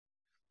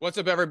What's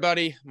up,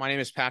 everybody? My name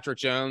is Patrick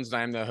Jones, and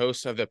I'm the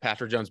host of the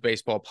Patrick Jones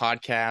Baseball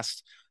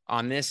Podcast.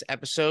 On this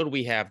episode,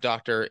 we have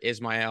Dr.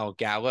 Ismael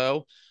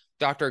Gallo.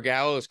 Dr.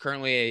 Gallo is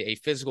currently a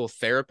physical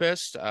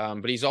therapist,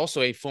 but he's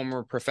also a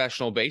former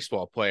professional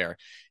baseball player.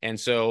 And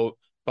so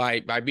by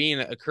being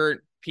a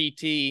current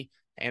PT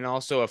and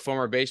also a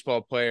former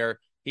baseball player,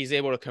 he's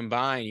able to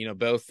combine,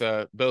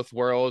 both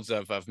worlds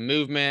of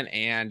movement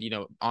and,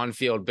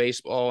 on-field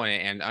baseball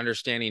and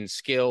understanding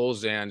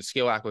skills and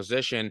skill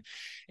acquisition.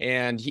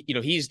 And,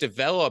 he's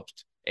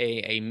developed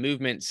a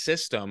movement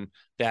system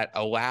that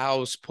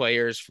allows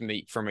players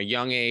from a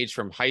young age,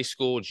 from high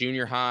school,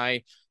 junior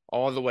high,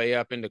 all the way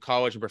up into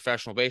college and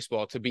professional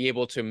baseball to be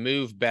able to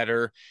move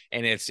better.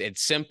 And it's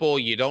simple.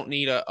 You don't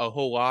need a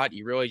whole lot.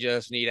 You really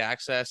just need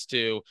access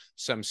to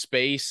some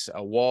space,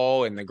 a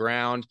wall in the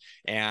ground,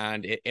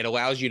 and it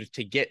allows you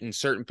to get in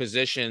certain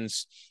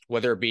positions,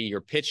 whether it be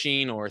your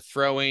pitching or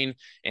throwing,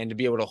 and to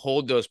be able to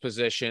hold those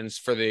positions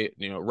for the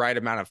right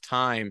amount of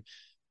time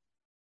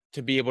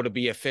to be able to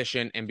be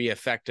efficient and be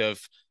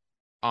effective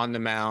on the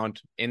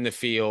mound, in the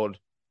field,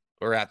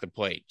 or at the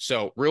plate.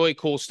 So really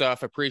cool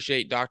stuff.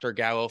 Appreciate Dr.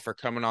 Gallo for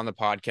coming on the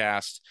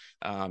podcast.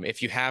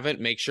 If you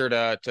haven't, make sure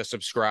to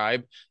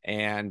subscribe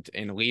and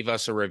leave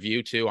us a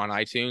review too on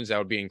iTunes. That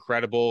would be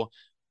incredible.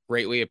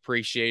 Greatly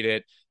appreciate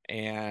it.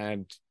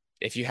 And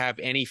if you have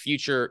any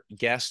future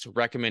guest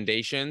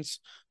recommendations,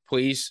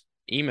 please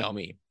email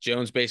me,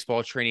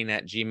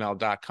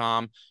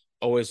 jonesbaseballtraining@gmail.com.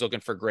 Always looking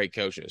for great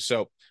coaches.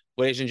 So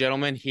ladies and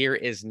gentlemen, here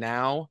is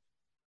now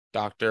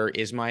Dr.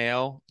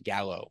 Ismael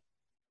Gallo.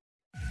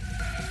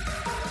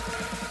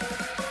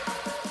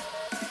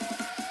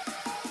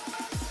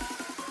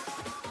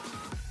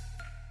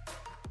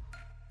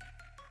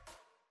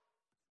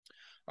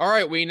 All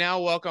right, we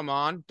now welcome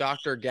on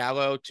Dr.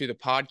 Gallo to the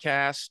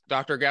podcast.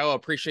 Dr. Gallo,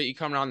 appreciate you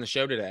coming on the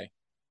show today.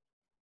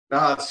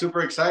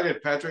 Super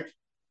excited, Patrick.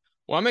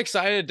 Well, I'm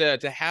excited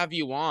to have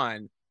you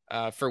on.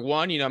 For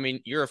one,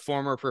 you're a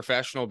former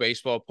professional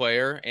baseball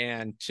player,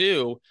 and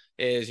two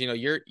is,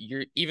 you're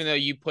even though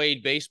you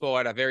played baseball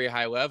at a very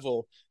high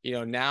level,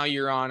 now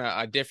you're on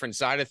a different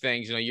side of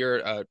things.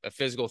 You're a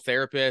physical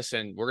therapist,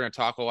 and we're going to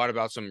talk a lot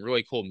about some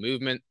really cool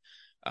movement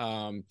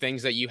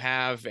things that you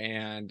have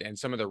and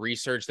some of the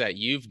research that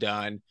you've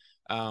done.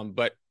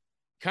 But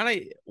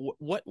kind of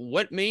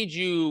what made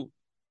you,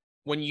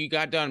 when you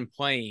got done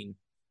playing,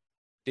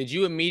 did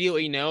you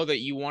immediately know that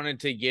you wanted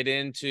to get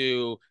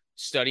into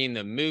studying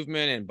the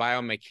movement and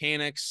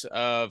biomechanics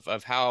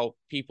of how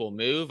people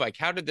move? Like,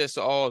 how did this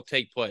all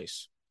take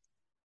place?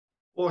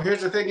 Well,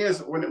 here's the thing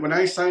is, when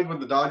I signed with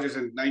the Dodgers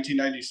in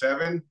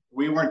 1997,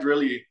 we weren't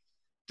really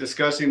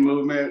discussing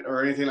movement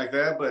or anything like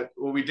that. But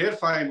what we did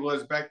find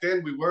was back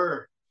then we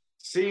were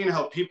seeing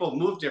how people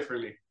move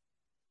differently,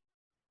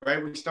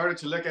 right? We started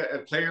to look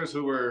at players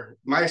who were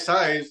my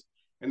size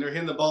and they're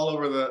hitting the ball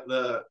over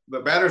the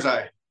batter's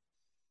eye.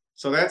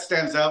 So that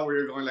stands out where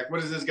you're going like,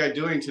 what is this guy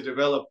doing to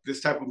develop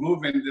this type of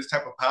movement, this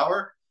type of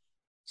power?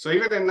 So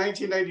even in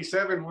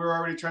 1997, we were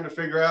already trying to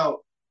figure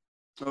out,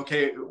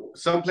 okay,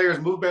 some players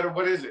move better.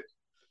 What is it?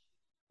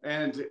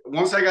 And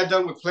once I got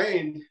done with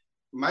playing,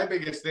 my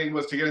biggest thing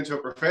was to get into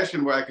a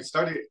profession where I could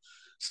start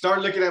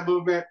looking at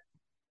movement.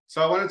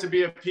 So I wanted to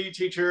be a PE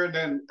teacher. And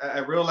then I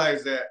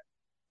realized that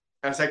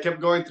as I kept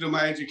going through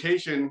my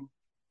education,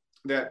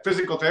 that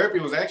physical therapy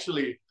was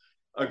actually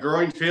a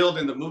growing field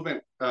in the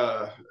movement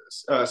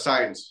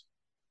science.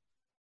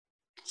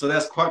 So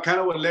that's kind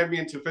of what led me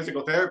into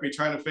physical therapy,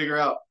 trying to figure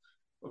out,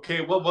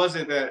 okay, what was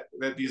it that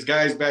these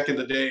guys back in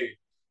the day,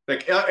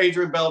 like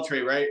Adrian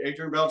Beltre, right?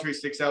 Adrian Beltre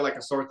sticks out like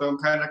a sore thumb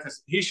kind of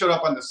because he showed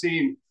up on the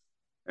scene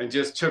and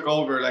just took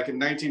over like in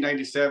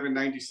 1997,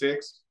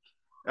 96.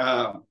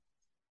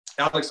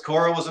 Alex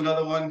Cora was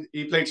another one.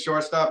 He played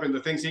shortstop, and the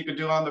things he could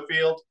do on the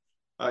field,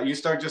 you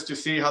start just to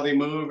see how they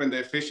move and the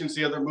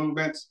efficiency of their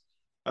movements.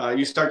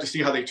 You start to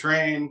see how they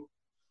train.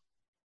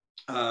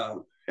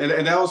 And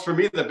that was, for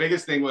me, the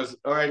biggest thing was,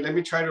 all right, let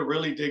me try to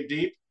really dig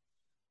deep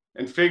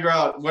and figure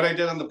out what I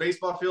did on the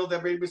baseball field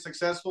that made me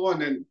successful,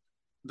 and then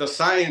the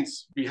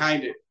science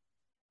behind it.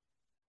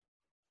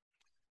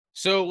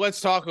 So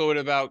let's talk a little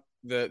bit about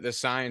the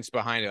science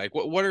behind it. Like,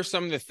 what are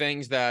some of the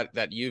things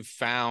that you've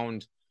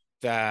found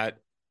that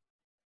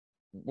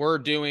we're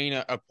doing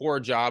a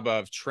poor job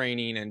of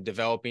training and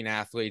developing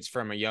athletes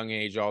from a young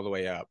age all the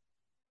way up?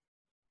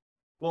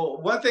 Well,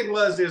 one thing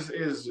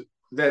is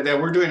that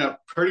we're doing a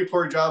pretty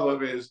poor job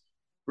of is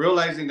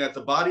realizing that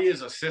the body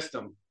is a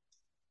system.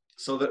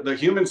 So the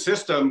human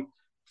system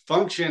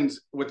functions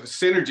with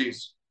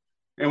synergies.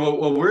 And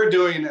what we're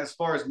doing as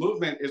far as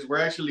movement is we're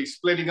actually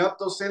splitting up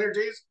those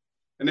synergies,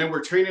 and then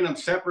we're training them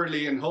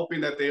separately and hoping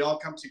that they all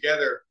come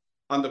together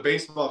on the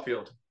baseball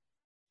field.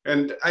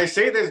 And I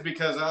say this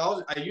because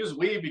I use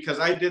we because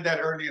I did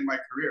that early in my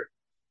career.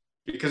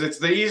 Because it's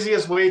the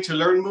easiest way to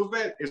learn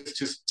movement is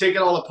to take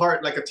it all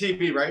apart like a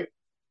TV, right?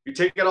 You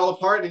take it all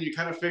apart and you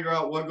kind of figure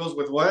out what goes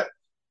with what.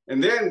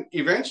 And then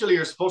eventually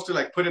you're supposed to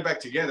like put it back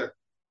together.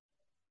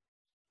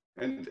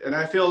 And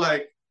I feel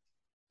like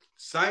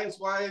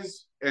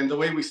science-wise and the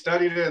way we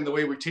studied it and the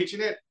way we're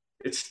teaching it,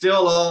 it's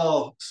still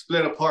all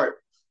split apart.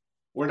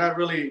 We're not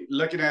really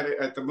looking at it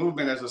at the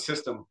movement as a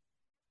system.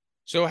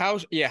 So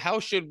how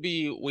should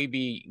we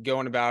be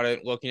going about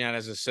it, looking at it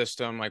as a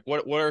system? Like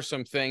what are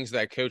some things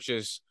that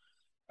coaches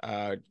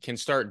can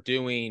start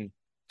doing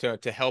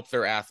to help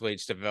their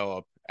athletes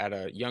develop at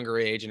a younger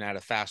age and at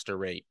a faster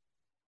rate?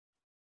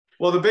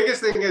 Well, the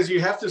biggest thing is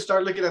you have to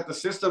start looking at the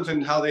systems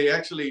and how they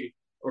actually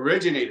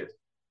originated,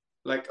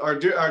 like our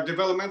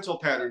developmental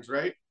patterns,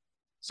 right?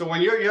 So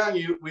when you're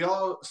young, we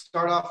all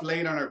start off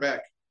laying on our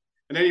back,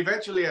 and then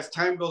eventually, as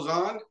time goes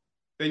on,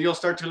 then you'll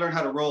start to learn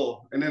how to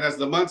roll. And then as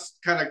the months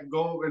kind of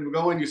go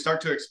and you start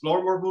to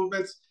explore more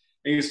movements,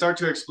 and you start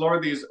to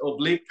explore these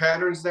oblique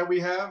patterns that we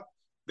have.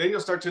 Then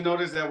you'll start to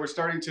notice that we're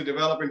starting to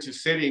develop into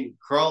sitting,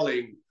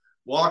 crawling,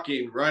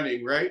 walking,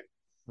 running, right?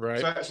 Right.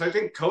 So I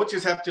think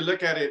coaches have to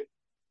look at it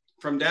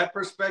from that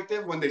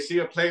perspective. When they see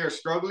a player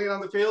struggling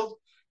on the field,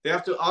 they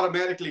have to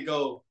automatically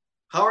go,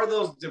 how are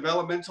those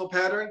developmental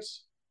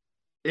patterns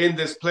in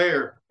this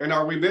player? And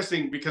are we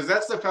missing? Because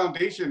that's the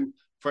foundation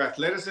for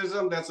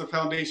athleticism. That's the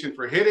foundation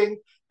for hitting.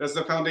 That's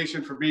the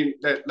foundation for being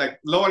that, like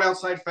low and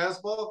outside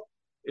fastball.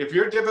 If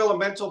your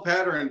developmental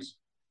patterns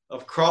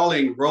of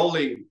crawling,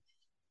 rolling,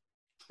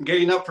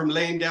 getting up from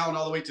laying down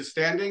all the way to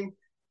standing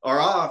are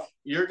off,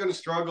 you're going to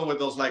struggle with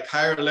those like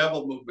higher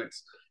level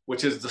movements,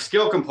 which is the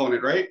skill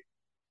component, right?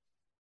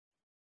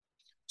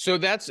 So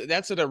that's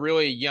at a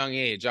really young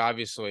age,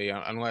 obviously.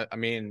 Unless I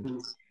mean,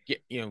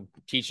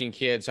 teaching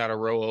kids how to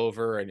roll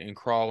over and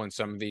crawl and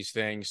some of these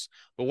things.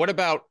 But what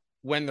about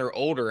when they're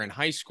older in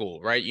high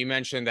school, right? You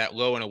mentioned that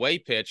low and away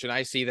pitch, and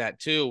I see that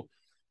too.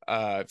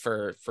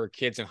 For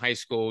kids in high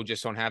school,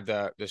 just don't have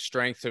the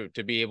strength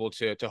to be able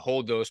to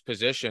hold those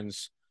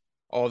positions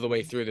all the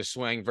way through the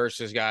swing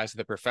versus guys at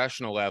the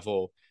professional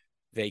level,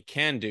 they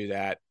can do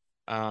that.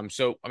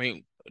 So, I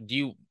mean, do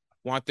you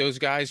want those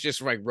guys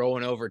just like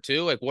rolling over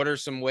too? Like, what are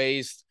some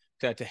ways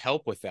to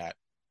help with that?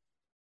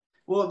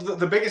 Well,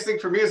 the biggest thing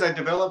for me is I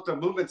developed a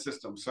movement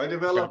system. So I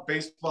developed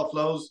baseball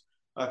flows.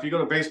 If you go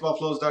to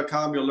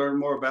baseballflows.com, you'll learn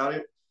more about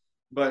it.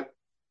 But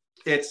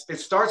it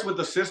starts with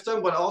the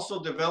system, but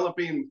also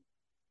developing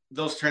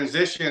those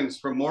transitions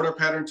from mortar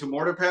pattern to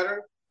mortar pattern.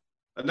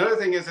 Another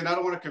thing is, and I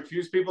don't want to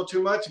confuse people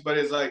too much, but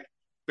it's like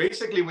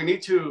basically we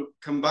need to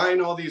combine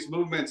all these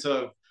movements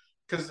of,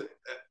 because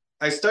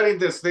I studied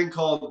this thing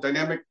called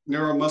dynamic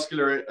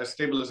neuromuscular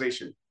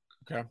stabilization.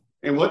 Okay.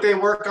 And what they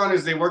work on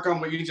is they work on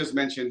what you just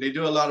mentioned. They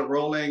do a lot of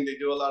rolling. They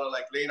do a lot of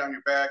like laying on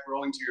your back,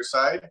 rolling to your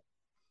side.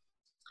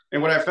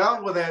 And what I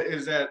found with that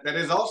is that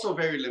is also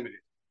very limited.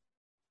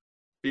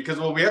 Because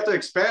what we have to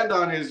expand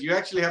on is you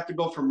actually have to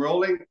go from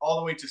rolling all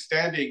the way to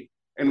standing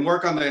and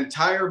work on the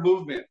entire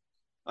movement,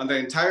 on the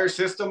entire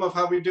system of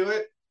how we do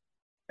it.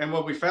 And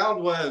what we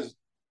found was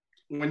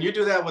when you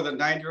do that with a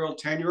 9-year-old,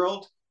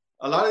 10-year-old,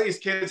 a lot of these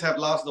kids have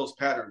lost those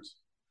patterns.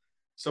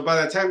 So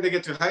by the time they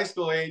get to high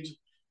school age,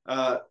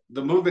 the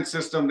movement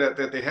system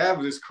that they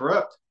have is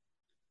corrupt.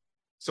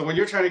 So when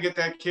you're trying to get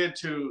that kid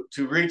to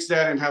reach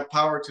that and have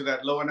power to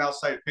that low and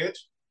outside pitch,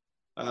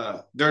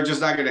 they're just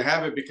not going to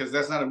have it because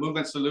that's not a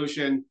movement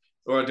solution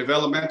or a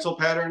developmental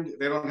pattern.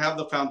 They don't have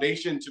the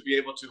foundation to be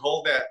able to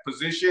hold that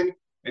position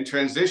and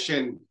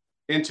transition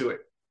into it.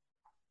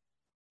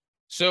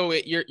 So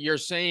you're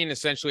saying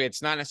essentially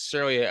it's not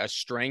necessarily a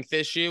strength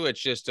issue.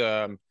 It's just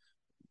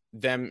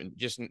them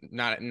just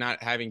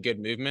not having good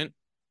movement.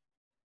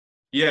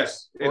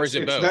 Yes. Or is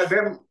it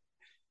both?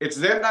 It's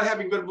them not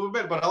having good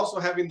movement, but also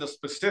having the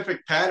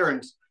specific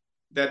patterns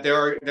that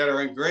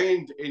are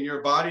ingrained in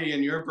your body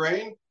and your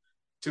brain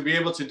to be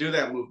able to do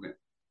that movement.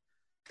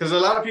 Because a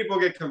lot of people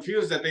get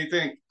confused that they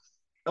think,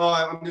 oh,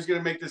 I'm just going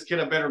to make this kid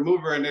a better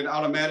mover, and then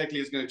automatically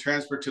it's going to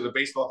transfer to the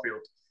baseball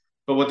field.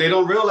 But what they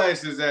don't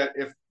realize is that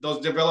if those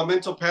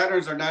developmental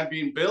patterns are not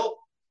being built,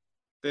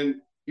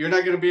 then you're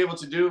not going to be able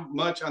to do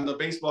much on the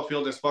baseball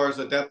field as far as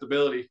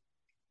adaptability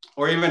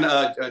or even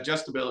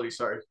adjustability,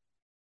 sorry.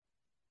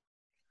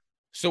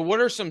 So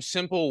what are some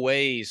simple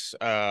ways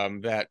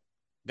that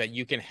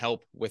you can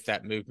help with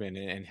that movement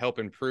and help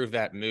improve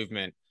that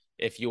movement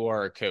if you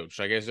are a coach?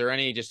 Like, is there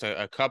any just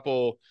a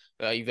couple,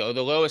 the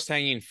lowest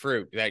hanging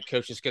fruit that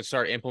coaches could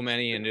start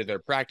implementing into their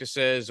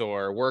practices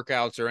or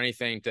workouts or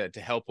anything to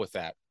help with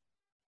that?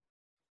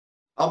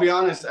 I'll be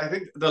honest. I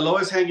think the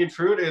lowest hanging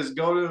fruit is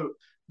go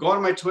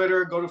on my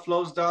Twitter, go to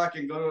Flows Doc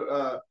and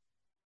go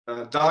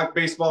to Doc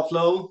Baseball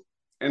Flow,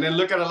 and then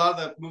look at a lot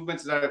of the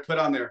movements that I put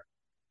on there.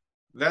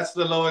 That's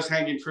the lowest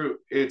hanging fruit.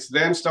 It's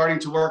them starting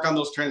to work on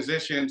those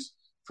transitions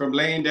from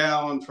laying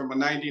down from a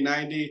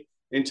 90-90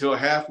 into a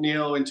half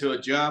kneel, into a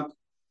jump.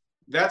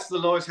 That's the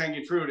lowest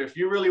hanging fruit. If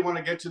you really want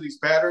to get to these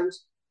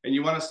patterns and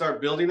you want to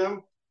start building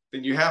them,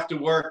 then you have to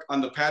work on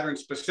the pattern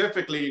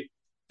specifically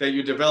that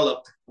you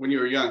developed when you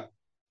were young.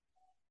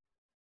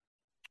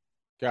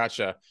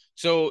 Gotcha.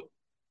 So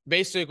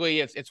basically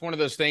it's one of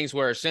those things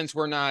where since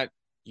we're not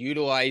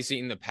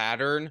utilizing the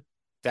pattern,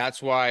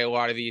 that's why a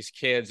lot of these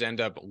kids end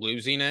up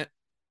losing it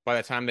by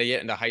the time they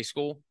get into high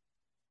school.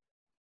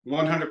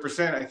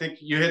 100%. I think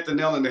you hit the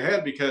nail on the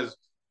head because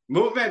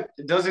movement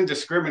doesn't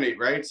discriminate,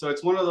 right? So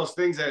it's one of those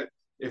things that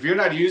If you're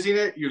not using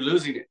it, you're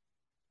losing it.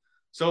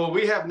 So what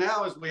we have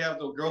now is we have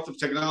the growth of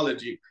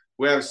technology.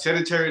 We have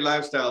sedentary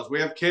lifestyles.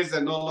 We have kids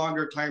that no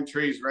longer climb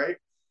trees, right?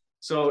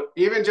 So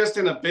even just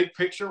in a big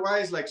picture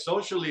wise, like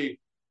socially,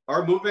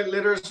 our movement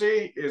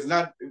literacy is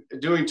not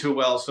doing too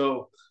well.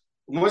 So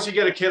once you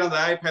get a kid on the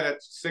iPad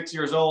at 6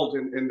 years old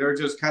and they're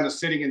just kind of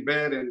sitting in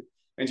bed and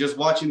just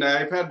watching the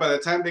iPad, by the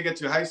time they get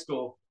to high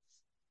school,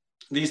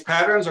 these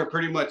patterns are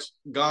pretty much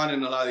gone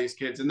in a lot of these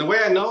kids. And the way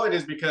I know it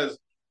is because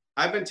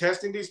I've been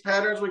testing these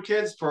patterns with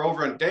kids for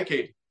over a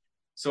decade.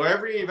 So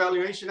every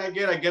evaluation I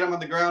get them on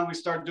the ground. We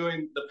start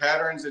doing the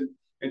patterns and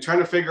trying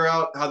to figure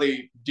out how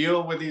they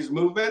deal with these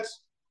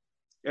movements.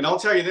 And I'll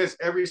tell you this,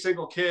 every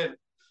single kid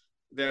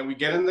that we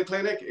get in the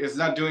clinic is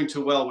not doing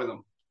too well with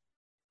them.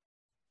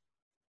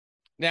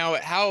 Now,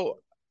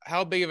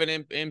 how big of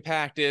an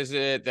impact is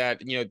it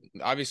that, you know,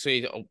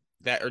 obviously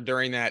that or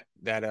during that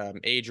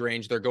age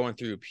range, they're going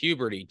through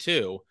puberty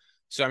too.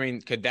 So, I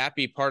mean, could that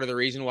be part of the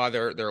reason why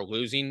they're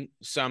losing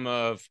some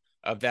of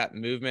that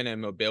movement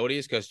and mobility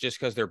is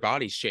because their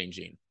body's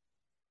changing?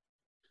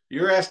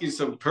 You're asking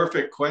some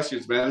perfect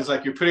questions, man. It's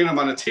like you're putting them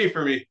on a tee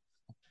for me.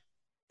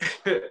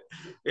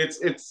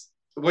 it's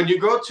when you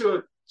go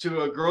to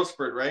a growth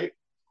spurt, right?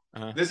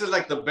 This is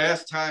like the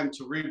best time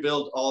to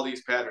rebuild all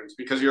these patterns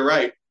because you're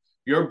right.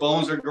 Your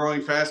bones are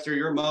growing faster,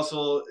 your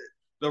muscle,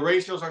 the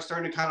ratios are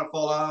starting to kind of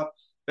fall off.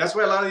 That's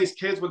why a lot of these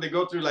kids, when they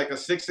go through like a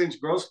 6-inch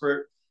growth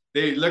spurt,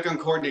 they look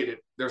uncoordinated.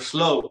 They're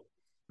slow.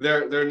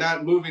 They're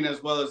not moving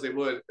as well as they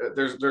would.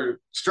 They're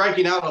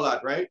striking out a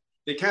lot, right?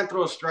 They can't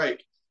throw a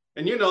strike.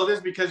 And you know this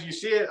because you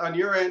see it on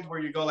your end where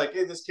you go like,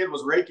 hey, this kid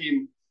was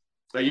raking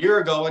a year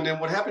ago, and then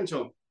what happened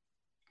to him?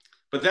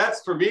 But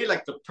that's, for me,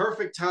 like the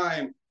perfect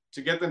time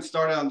to get them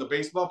started on the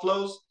baseball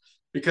flows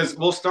because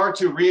we'll start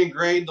to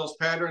re-ingrain those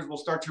patterns. We'll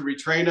start to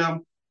retrain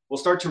them. We'll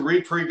start to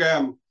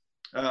reprogram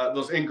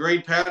those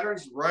ingrained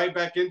patterns right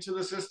back into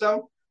the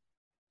system.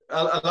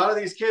 A lot of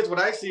these kids, what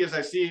I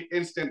see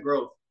instant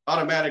growth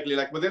automatically.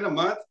 Like within a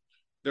month,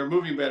 they're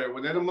moving better.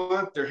 Within a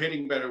month, they're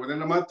hitting better.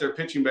 Within a month, they're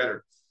pitching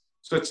better.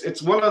 So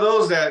it's one of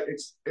those that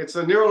it's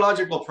a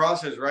neurological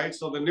process, right?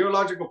 So the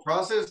neurological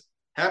process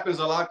happens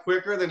a lot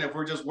quicker than if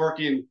we're just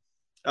working,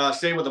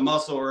 say, with a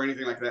muscle or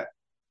anything like that.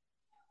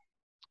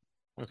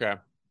 Okay,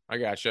 I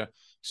gotcha.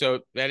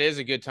 So that is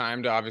a good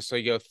time to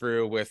obviously go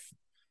through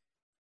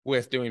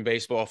with doing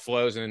baseball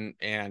flows and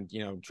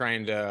you know,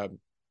 trying to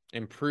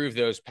improve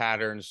those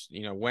patterns,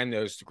 you know, when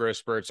those growth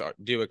spurts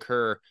do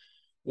occur.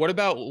 What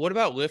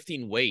about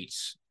lifting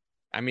weights?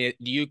 I mean,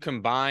 do you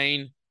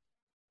combine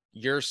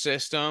your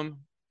system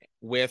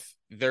with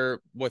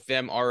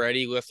them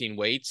already lifting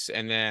weights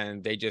and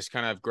then they just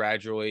kind of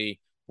gradually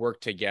work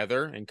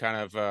together and kind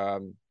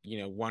of you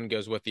know, one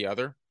goes with the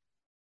other?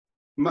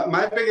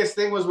 My biggest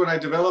thing was when I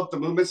developed the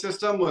movement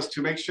system was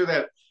to make sure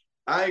that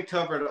I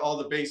covered all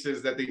the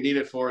bases that they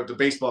needed for the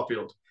baseball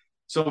field.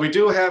 So we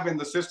do have in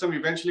the system,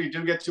 eventually you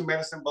do get to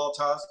medicine ball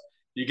toss,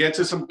 you get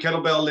to some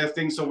kettlebell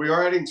lifting. So we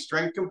are adding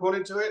strength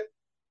component to it.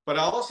 But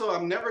also,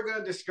 I'm never going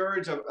to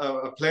discourage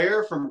a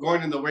player from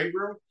going in the weight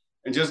room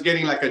and just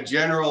getting like a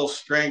general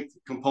strength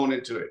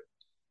component to it,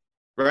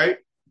 right?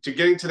 To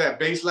getting to that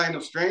baseline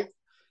of strength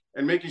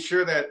and making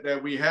sure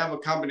that we have a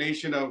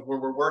combination of where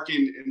we're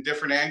working in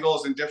different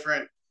angles and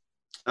different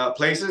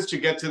places to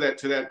get to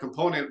that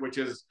component, which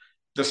is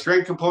the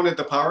strength component,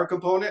 the power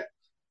component.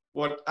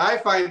 What I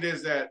find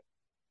is that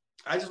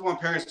I just want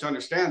parents to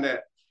understand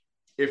that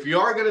if you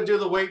are going to do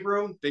the weight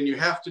room, then you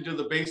have to do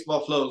the baseball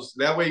flows.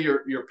 That way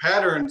your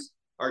patterns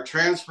are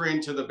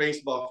transferring to the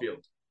baseball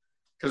field.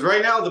 Because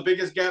right now, the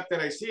biggest gap that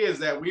I see is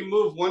that we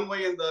move one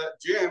way in the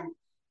gym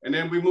and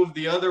then we move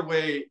the other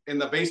way in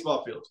the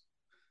baseball field.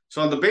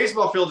 So on the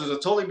baseball field is a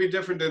totally be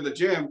different than the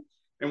gym.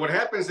 And what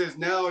happens is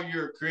now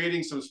you're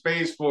creating some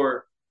space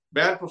for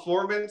bad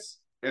performance.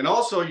 And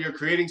also you're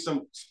creating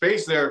some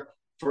space there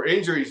for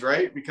injuries,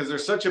 right? Because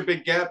there's such a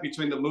big gap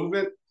between the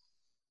movement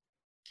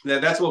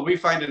that's what we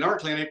find in our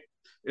clinic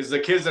is the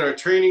kids that are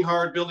training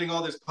hard, building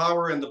all this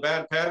power and the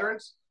bad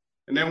patterns.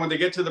 And then when they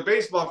get to the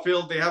baseball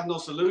field, they have no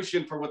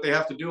solution for what they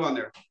have to do on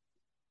there.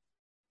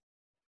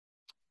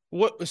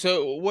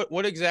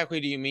 What exactly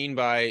do you mean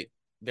by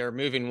they're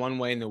moving one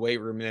way in the weight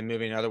room and then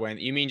moving another way?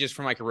 You mean just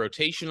from like a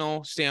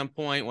rotational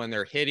standpoint when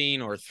they're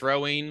hitting or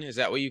throwing? Is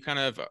that what you kind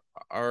of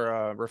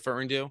are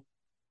referring to?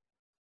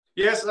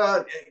 Yes.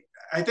 I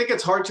think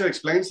it's hard to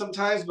explain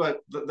sometimes, but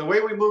the way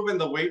we move in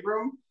the weight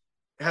room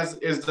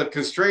is the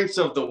constraints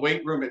of the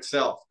weight room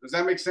itself. Does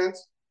that make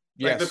sense?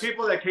 Yes. Like the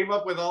people that came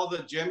up with all the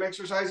gym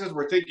exercises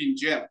were thinking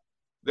gym.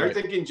 They're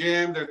thinking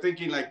gym. They're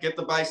thinking like get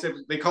the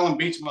biceps. They call them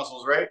beach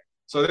muscles, right?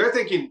 So they're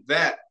thinking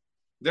that.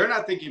 They're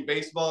not thinking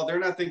baseball. They're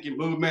not thinking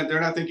movement. They're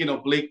not thinking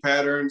oblique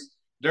patterns.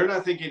 They're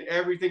not thinking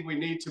everything we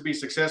need to be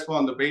successful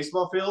on the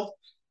baseball field.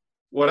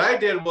 What I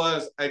did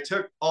was I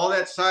took all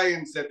that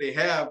science that they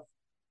have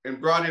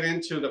and brought it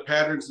into the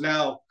patterns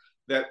now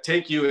that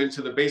take you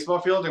into the baseball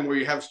field and where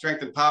you have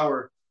strength and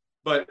power.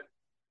 But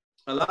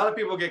a lot of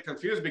people get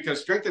confused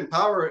because strength and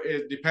power,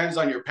 it depends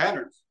on your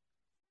patterns.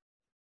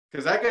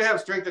 Because I could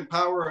have strength and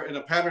power in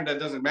a pattern that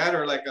doesn't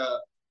matter, like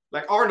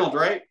like Arnold,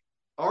 right?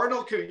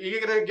 Arnold,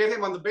 you're going to get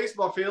him on the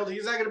baseball field.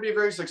 He's not going to be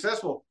very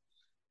successful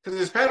because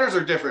his patterns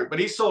are different, but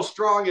he's so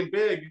strong and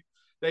big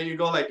that you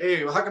go like,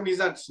 hey, how come he's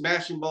not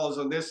smashing balls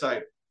on this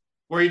side?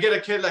 Where you get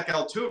a kid like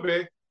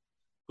Altuve,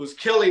 who's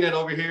killing it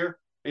over here,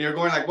 and you're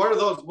going like, what are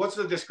those? What's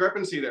the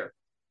discrepancy there?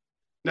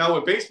 Now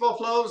with baseball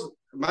flows,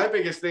 my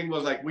biggest thing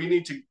was like, we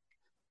need to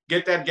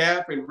get that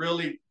gap and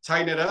really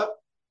tighten it up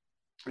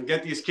and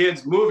get these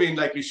kids moving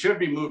like you should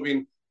be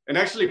moving and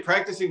actually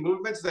practicing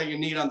movements that you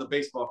need on the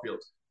baseball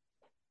field.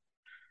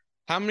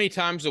 How many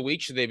times a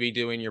week should they be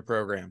doing your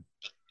program?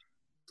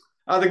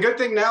 The good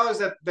thing now is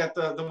that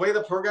the way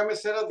the program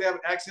is set up, they have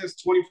access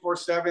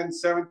 24/7,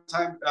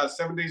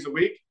 7 days a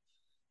week.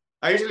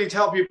 I usually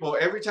tell people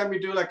every time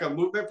you do like a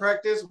movement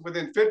practice,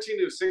 within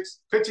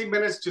 15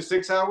 minutes to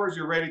 6 hours,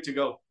 you're ready to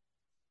go.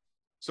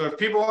 So if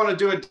people want to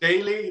do it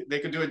daily, they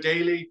can do it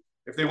daily.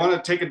 If they want to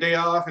take a day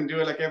off and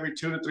do it like every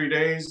 2 to 3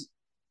 days,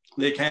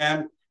 they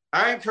can.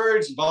 I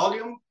encourage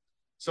volume.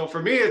 So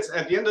for me, it's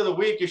at the end of the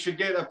week, you should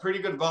get a pretty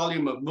good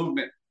volume of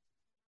movement.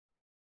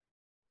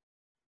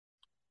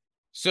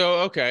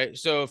 So, okay.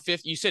 So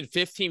you said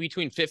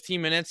between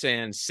 15 minutes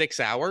and 6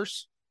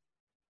 hours?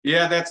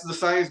 Yeah, that's the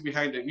science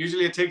behind it.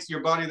 Usually it takes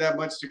your body that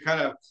much to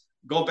kind of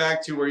go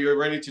back to where you're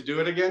ready to do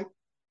it again.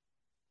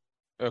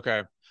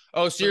 Okay.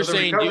 Oh, so you're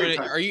saying doing it,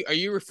 are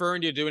you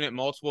referring to doing it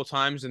multiple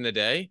times in the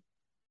day?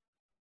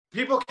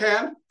 People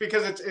can,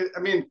 because I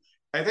mean,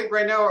 I think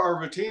right now our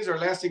routines are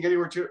lasting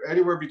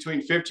anywhere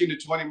between 15 to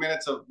 20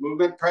 minutes of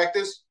movement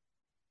practice.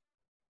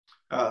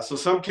 So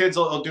some kids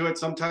will do it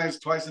sometimes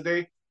twice a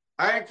day.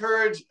 I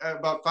encourage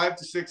about 5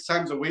 to 6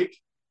 times a week.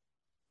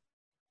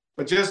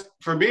 But just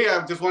for me,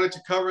 I just wanted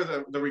to cover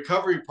the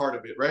recovery part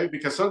of it, right?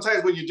 Because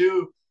sometimes when you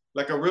do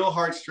like a real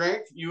hard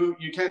strength, you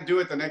can't do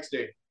it the next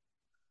day.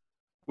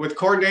 With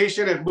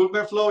coordination and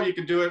movement flow, you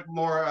can do it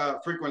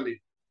more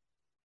frequently.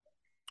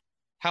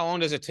 How long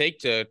does it take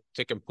to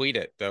complete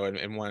it though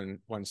in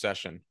one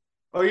session?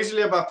 Oh,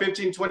 usually about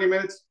 15, 20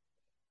 minutes.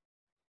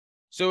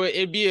 So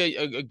it'd be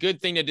a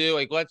good thing to do.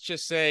 Like, let's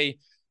just say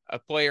a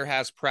player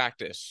has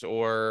practice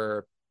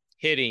or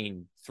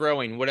hitting,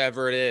 throwing,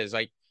 whatever it is.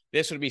 Like,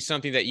 this would be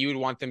something that you would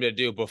want them to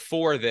do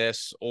before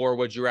this, or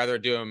would you rather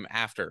do them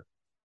after?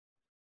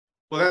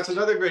 Well, that's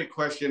another great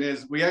question.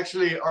 Is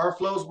our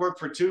flows work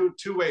for two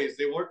ways.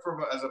 They work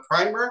as a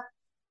primer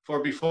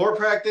for before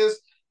practice,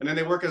 and then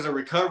they work as a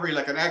recovery,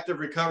 like an active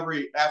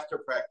recovery after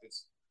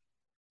practice.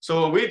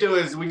 So what we do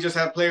is we just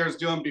have players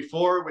do them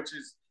before, which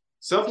is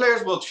some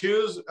players will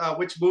choose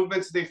which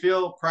movements they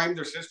feel prime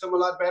their system a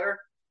lot better.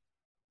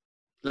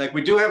 Like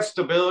we do have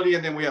stability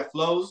and then we have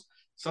flows.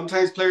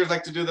 Sometimes players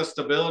like to do the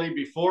stability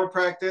before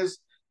practice,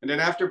 and then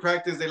after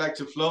practice, they like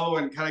to flow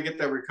and kind of get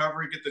that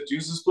recovery, get the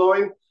juices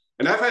flowing.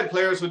 And I've had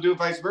players who do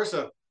vice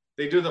versa.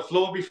 They do the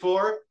flow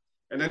before,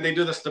 and then they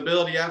do the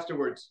stability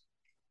afterwards.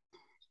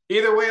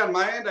 Either way, on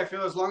my end, I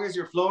feel as long as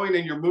you're flowing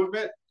in your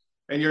movement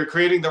and you're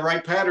creating the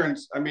right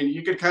patterns, I mean,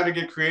 you could kind of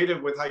get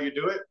creative with how you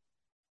do it.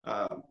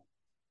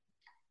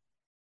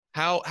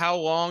 How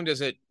long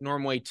does it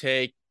normally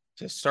take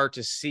to start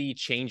to see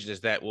changes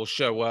that will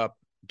show up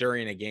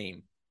during a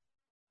game?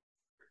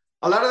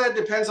 A lot of that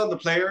depends on the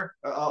player.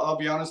 I'll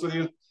be honest with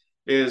you.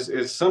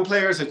 Is some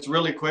players it's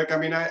really quick. I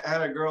mean, I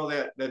had a girl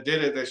that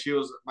did it. That she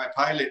was my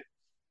pilot,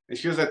 and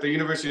she was at the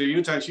University of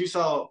Utah. And she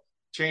saw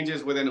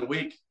changes within a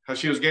week. How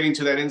she was getting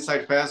to that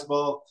inside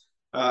fastball.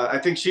 I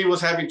think she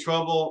was having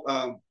trouble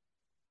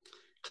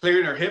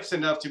clearing her hips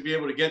enough to be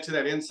able to get to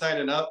that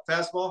inside and up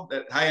fastball,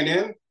 that high and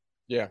in.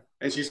 Yeah.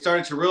 And she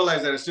started to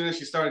realize that as soon as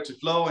she started to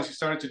flow and she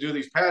started to do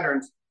these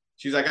patterns,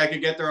 she's like, I could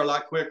get there a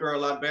lot quicker, a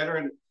lot better.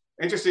 And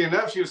interesting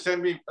enough, she would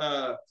send me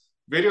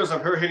videos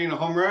of her hitting a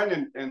home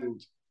run,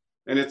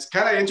 and it's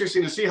kind of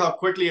interesting to see how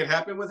quickly it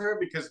happened with her,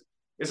 because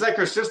it's like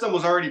her system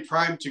was already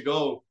primed to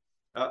go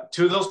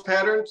to those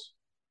patterns.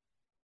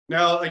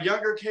 Now, a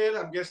younger kid,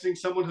 I'm guessing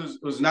someone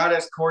who's not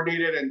as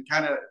coordinated and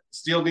kind of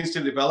still needs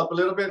to develop a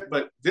little bit,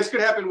 but this could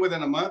happen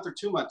within a month or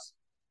 2 months.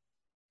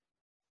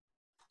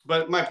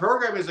 But my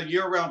program is a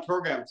year-round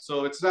program,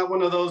 so it's not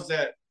one of those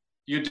that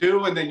you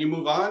do and then you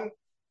move on.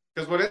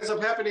 Because what ends up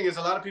happening is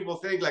a lot of people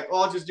think like,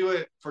 oh, I'll just do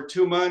it for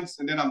 2 months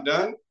and then I'm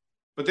done.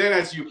 But then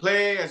as you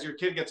play, as your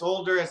kid gets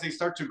older, as they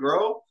start to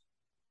grow,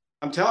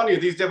 I'm telling you,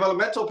 these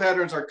developmental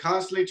patterns are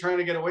constantly trying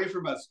to get away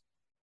from us.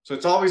 So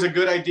it's always a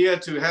good idea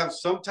to have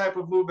some type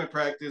of movement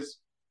practice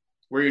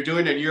where you're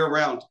doing it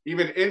year-round,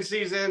 even in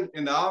season,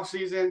 in the off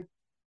season.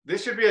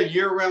 This should be a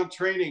year-round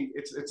training.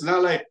 It's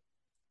not like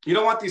you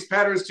don't want these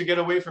patterns to get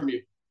away from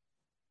you.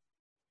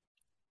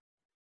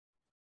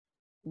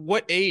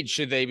 What age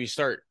should they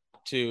start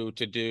to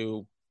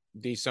do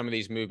some of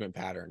these movement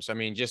patterns? I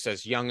mean, just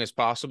as young as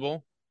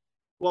possible?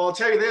 Well, I'll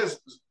tell you this,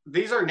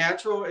 these are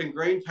natural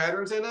ingrained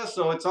patterns in us.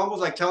 So it's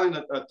almost like telling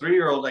a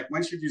 3-year-old, like,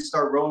 when should you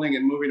start rolling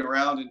and moving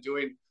around and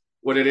doing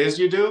what it is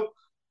you do?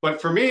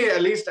 But for me,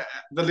 at least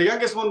the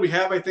youngest one we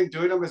have, I think,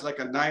 doing them is like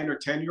a 9 or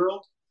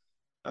 10-year-old.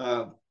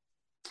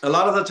 A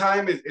lot of the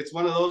time, it's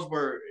one of those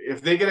where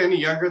if they get any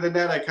younger than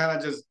that, I kind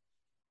of just,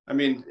 I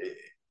mean,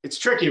 it's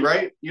tricky,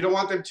 right? You don't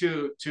want them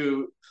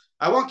to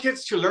I want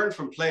kids to learn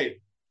from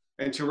play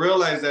and to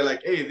realize that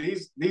like, hey,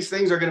 these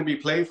things are going to be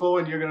playful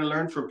and you're going to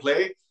learn from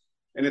play.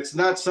 And it's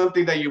not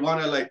something that you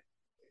want to like,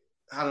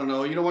 I don't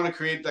know, you don't want to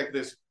create like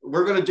this,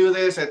 we're going to do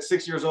this at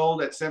 6 years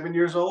old, at 7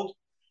 years old.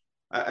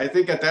 I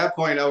think at that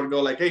point I would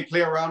go like, hey,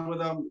 play around with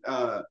them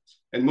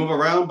and move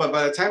around. But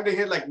by the time they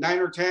hit like 9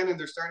 or 10 and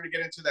they're starting to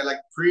get into that like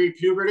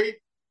pre-puberty,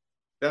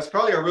 that's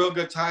probably a real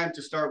good time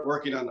to start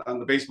working on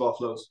the baseball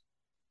flows.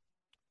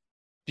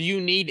 Do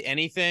you need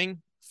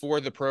anything for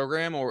the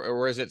program,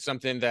 or is it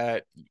something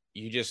that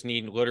you just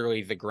need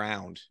literally the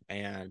ground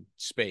and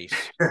space?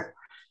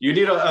 You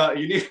need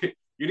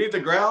the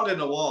ground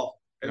and the wall,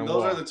 and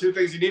those are the two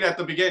things you need at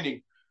the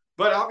beginning.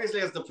 But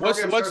obviously, as the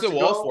program what's the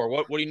wall for?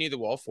 What do you need the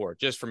wall for?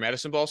 Just for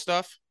medicine ball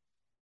stuff?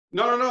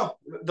 No.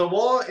 The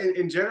wall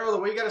in general, the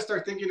way you got to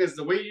start thinking is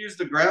the way you use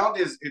the ground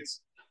is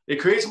it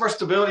creates more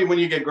stability when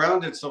you get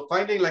grounded. So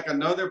finding like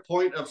another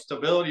point of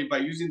stability by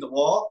using the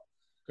wall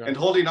and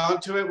holding on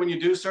to it when you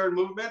do certain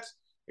movements,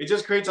 it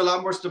just creates a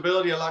lot more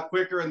stability a lot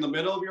quicker in the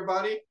middle of your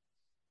body.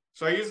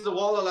 So I use the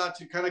wall a lot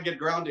to kind of get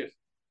grounded.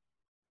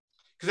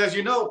 Because as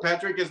you know,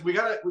 Patrick, is we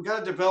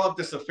gotta develop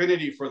this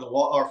affinity for the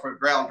wall or for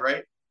ground,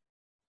 right?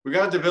 We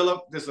gotta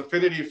develop this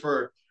affinity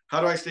for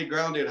how do I stay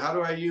grounded? How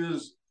do I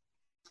use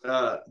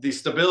the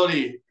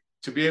stability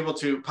to be able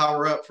to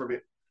power up from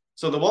it?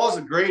 So the walls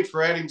are great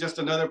for adding just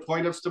another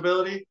point of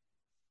stability.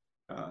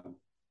 And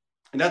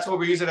that's what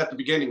we use it at the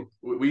beginning.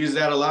 We use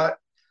that a lot.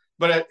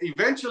 But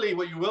eventually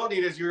what you will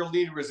need is you'll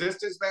need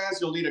resistance bands,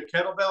 you'll need a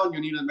kettlebell, and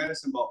you need a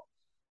medicine ball.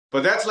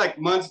 But that's like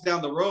months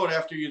down the road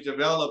after you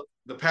develop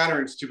the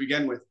patterns to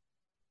begin with.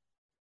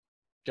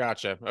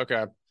 Gotcha.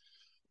 Okay.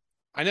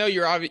 I know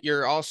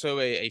you're also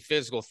a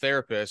physical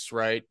therapist,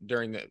 right?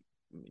 During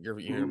your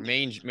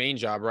main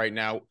job right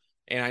now.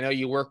 And I know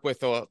you work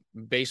with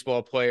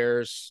baseball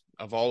players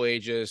of all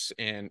ages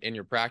and in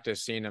your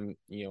practice, seeing them,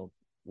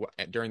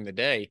 during the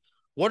day.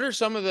 What are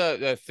some of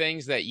the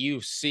things that you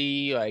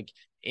see, like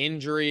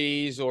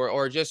injuries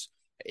or just,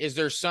 is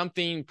there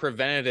something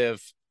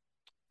preventative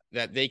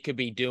that they could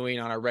be doing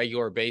on a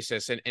regular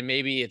basis? And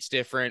maybe it's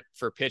different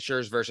for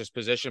pitchers versus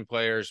position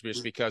players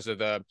just because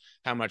of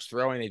how much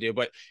throwing they do.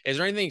 But is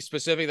there anything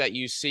specific that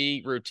you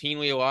see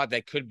routinely a lot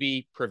that could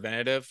be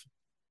preventative?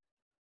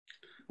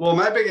 Well,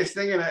 my biggest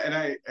thing, and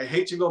I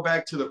hate to go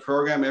back to the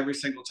program every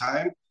single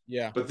time,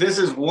 but this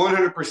is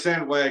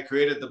 100% why I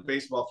created the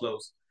baseball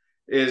flows,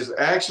 is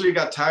I actually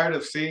got tired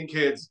of seeing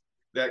kids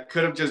that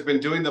could have just been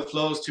doing the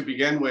flows to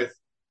begin with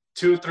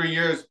 2-3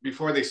 years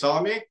before they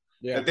saw me,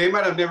 that they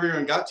might have never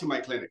even got to my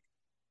clinic.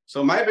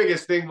 So my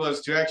biggest thing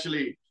was to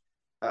actually,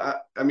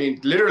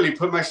 literally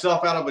put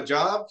myself out of a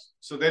job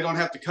so they don't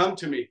have to come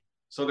to me.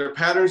 So their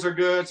patterns are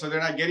good, so they're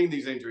not getting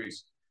these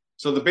injuries.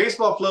 So the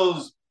baseball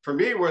flows for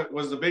me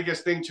was the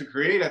biggest thing to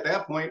create at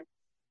that point,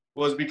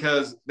 was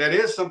because that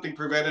is something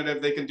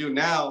preventative they can do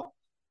now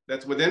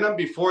that's within them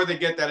before they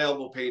get that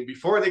elbow pain,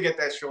 before they get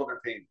that shoulder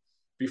pain,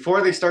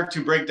 before they start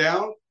to break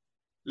down.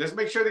 Let's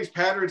make sure these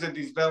patterns and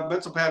these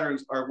developmental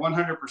patterns are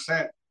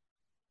 100%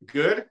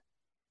 good.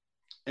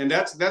 And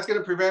that's going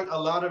to prevent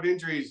a lot of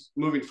injuries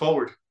moving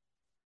forward.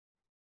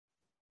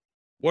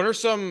 What are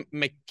some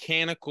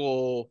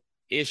mechanical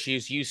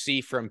issues you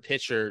see from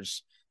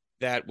pitchers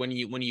that when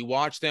you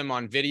watch them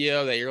on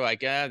video that you're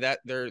like,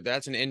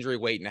 that's an injury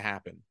waiting to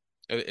happen?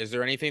 Is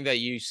there anything that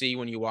you see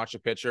when you watch a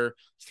pitcher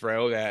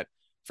throw that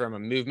from a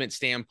movement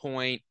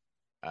standpoint,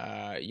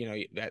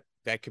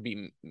 that could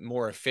be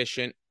more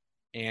efficient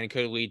and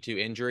could lead to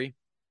injury?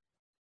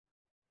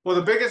 Well,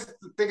 the biggest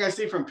thing I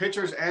see from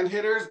pitchers and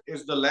hitters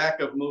is the lack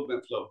of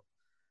movement flow,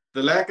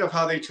 the lack of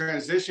how they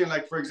transition.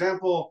 Like, for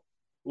example,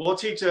 we'll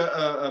teach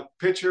a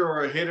pitcher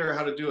or a hitter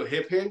how to do a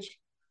hip hinge.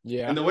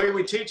 Yeah. And the way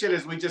we teach it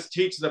is we just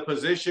teach the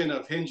position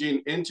of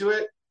hinging into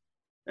it,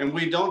 and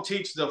we don't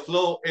teach the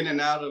flow in and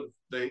out of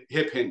the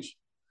hip hinge.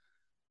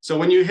 So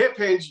when you hip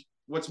hinge,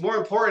 what's more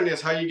important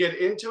is how you get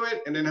into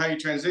it and then how you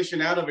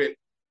transition out of it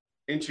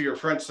into your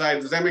front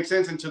side. Does that make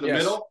sense? Into the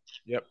middle?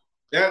 Yep.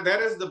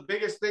 That is the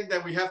biggest thing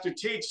that we have to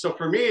teach. So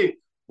for me,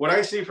 what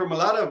I see from a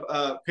lot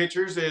of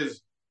pitchers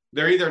is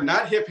they're either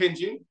not hip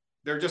hinging,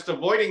 they're just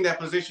avoiding that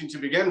position to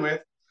begin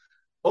with,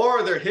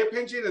 or they're hip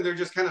hinging and they're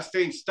just kind of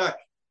staying stuck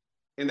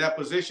in that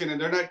position,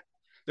 and they're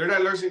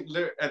not learning.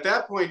 At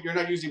that point, you're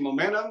not using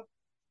momentum,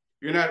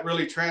 you're not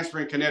really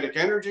transferring kinetic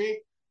energy,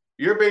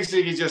 you're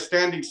basically just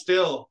standing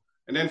still,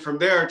 and then from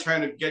there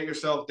trying to get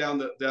yourself down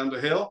the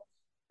hill.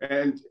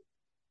 And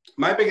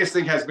my biggest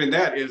thing has been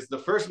that is the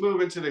first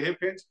move into the hip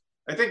hinge.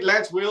 I think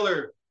Lance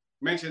Wheeler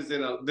mentions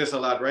this a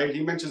lot, right?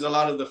 He mentions a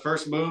lot of the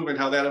first move and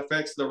how that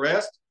affects the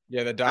rest.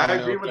 Yeah, the domino. I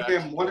agree with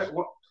him.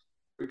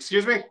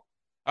 Excuse me?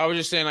 I was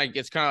just saying, like,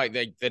 it's kind of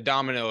like the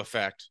domino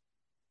effect.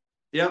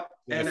 Yep.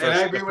 And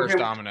I agree with him.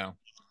 Domino.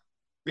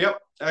 Yep.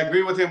 I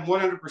agree with him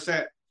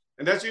 100%.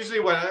 And that's usually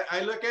what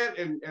I look at.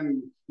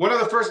 And one of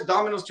the first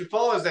dominoes to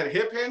fall is that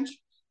hip hinge,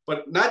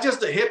 but not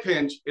just the hip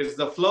hinge, is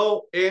the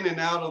flow in and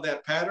out of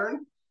that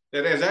pattern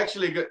that is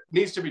actually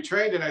needs to be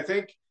trained. And I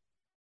think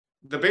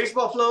the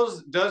baseball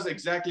flows does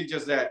exactly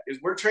just that, is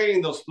we're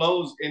training those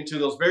flows into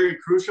those very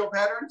crucial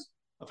patterns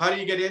of how do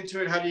you get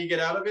into it, how do you get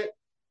out of it.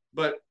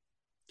 But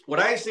what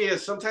I see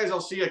is sometimes I'll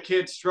see a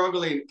kid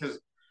struggling because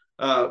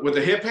with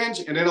a hip hinge,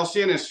 and then I'll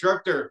see an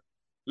instructor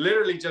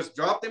literally just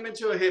drop them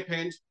into a hip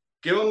hinge,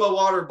 give them a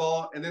water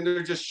ball, and then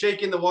they're just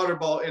shaking the water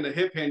ball in a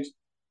hip hinge.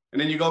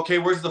 And then you go, okay,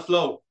 where's the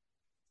flow?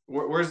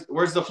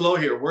 Where's the flow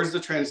here? Where's the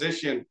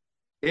transition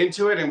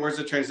into it, and where's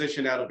the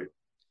transition out of it?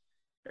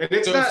 And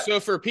it's so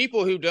for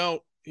people who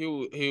don't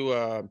who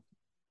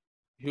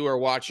are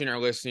watching or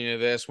listening to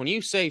this, when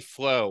you say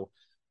flow,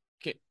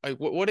 like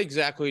what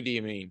exactly do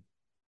you mean?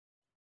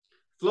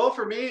 Flow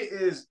for me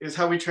is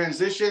how we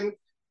transition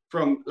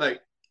from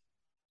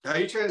how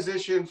you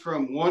transition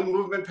from one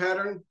movement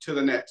pattern to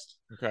the next.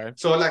 Okay.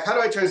 So like, how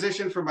do I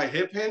transition from my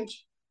hip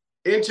hinge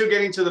into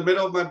getting to the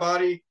middle of my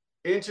body,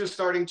 into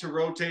starting to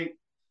rotate,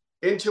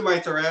 into my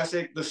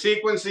thoracic, the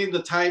sequencing,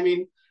 the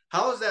timing?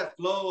 How is that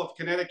flow of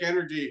kinetic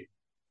energy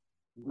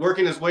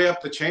working its way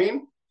up the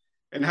chain?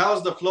 And how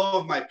is the flow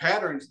of my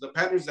patterns, the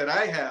patterns that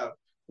I have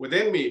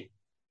within me,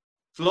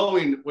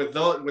 flowing with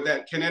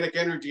that kinetic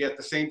energy at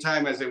the same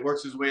time as it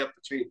works its way up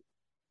the chain?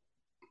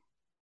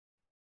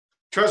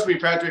 Trust me,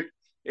 Patrick,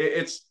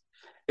 it's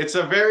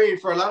a very,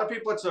 for a lot of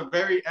people, it's a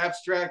very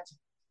abstract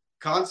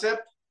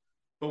concept.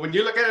 But when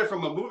you look at it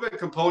from a movement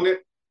component,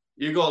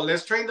 you go,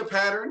 let's train the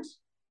patterns,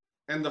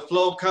 and the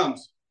flow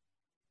comes.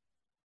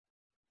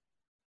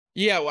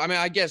 Yeah, well, I mean,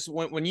 I guess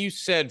when you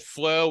said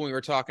flow, we were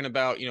talking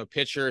about,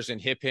 pitchers and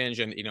hip hinge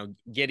and,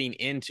 getting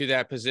into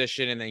that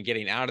position and then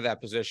getting out of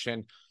that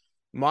position.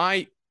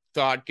 My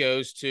thought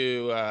goes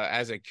to,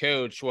 as a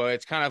coach, well,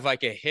 it's kind of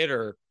like a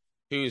hitter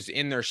who's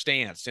in their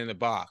stance in the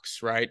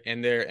box, right?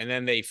 And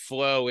then they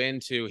flow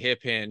into hip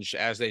hinge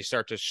as they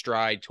start to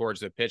stride towards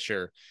the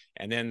pitcher,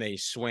 and then they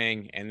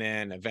swing and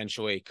then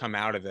eventually come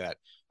out of that.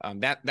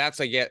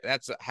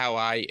 That's how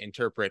I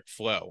interpret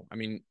flow. I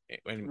mean,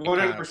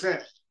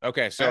 100%.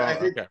 Okay, so I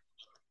think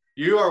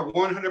you are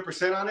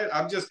 100% on it.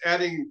 I'm just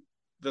adding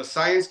the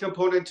science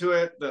component to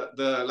it.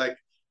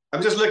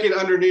 I'm just looking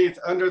under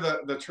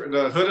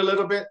the hood a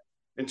little bit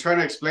and trying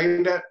to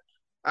explain that.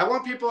 I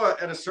want people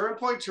at a certain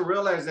point to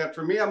realize that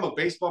for me, I'm a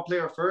baseball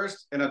player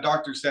first and a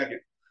doctor second.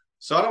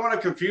 So I don't want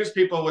to confuse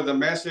people with the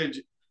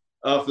message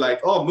of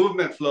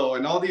movement flow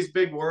and all these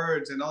big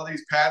words and all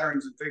these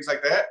patterns and things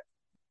like that.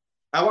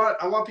 I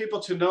want people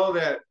to know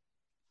that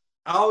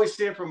I always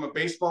see it from a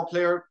baseball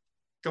player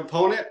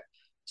component.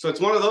 So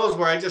it's one of those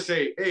where I just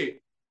say,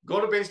 hey,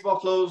 go to Baseball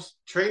Flows,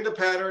 train the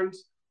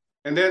patterns,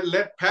 and then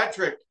let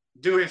Patrick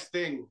do his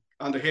thing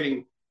on the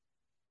hitting.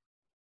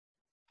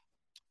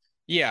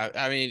 Yeah,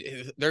 I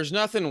mean, there's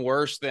nothing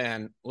worse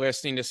than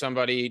listening to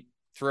somebody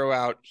throw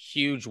out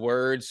huge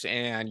words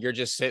and you're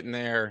just sitting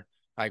there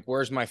like,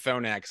 where's my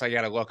phone at? Because I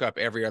got to look up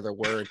every other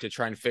word to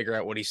try and figure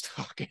out what he's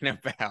talking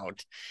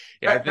about.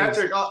 Yeah,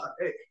 Patrick,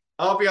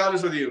 I'll be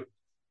honest with you.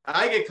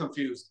 I get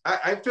confused.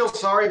 I feel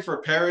sorry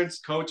for parents,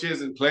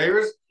 coaches, and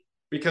players,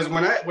 because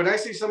when I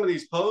see some of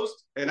these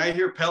posts and I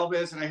hear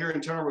pelvis and I hear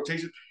internal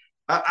rotation,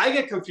 I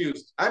get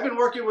confused. I've been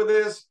working with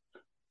this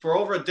for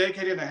over a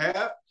decade and a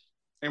half.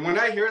 And when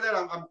I hear that,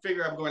 I'm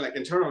going like,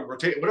 internal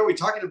rotation. What are we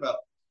talking about?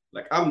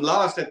 Like, I'm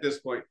lost at this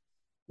point.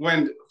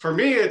 When for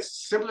me,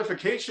 it's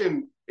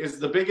simplification is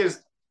the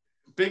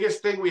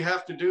biggest thing we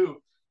have to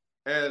do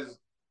as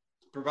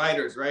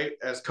providers, right?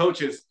 As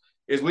coaches,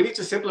 is we need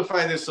to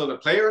simplify this so the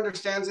player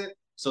understands it,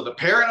 so the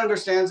parent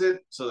understands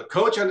it, so the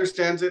coach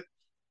understands it.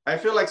 I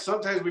feel like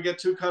sometimes we get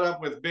too caught up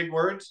with big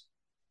words.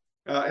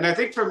 And I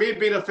think for me,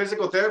 being a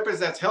physical therapist,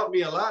 that's helped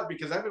me a lot,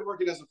 because I've been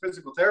working as a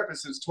physical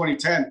therapist since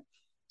 2010.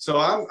 So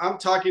I'm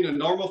talking to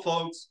normal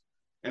folks,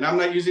 and I'm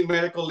not using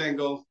medical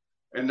lingo,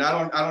 and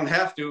I don't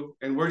have to.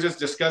 And we're just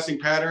discussing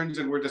patterns,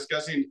 and we're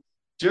discussing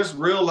just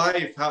real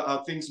life,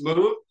 how things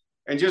move,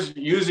 and just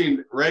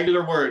using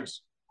regular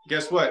words.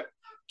 Guess what?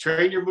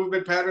 Train your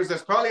movement patterns.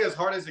 That's probably as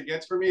hard as it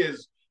gets for me,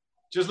 is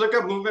just look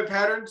up movement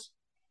patterns,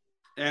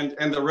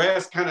 and the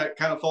rest kind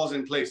of falls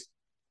in place.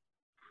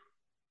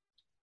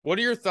 What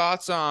are your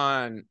thoughts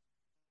on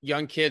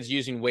young kids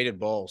using weighted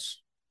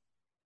balls?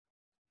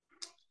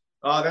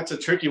 That's a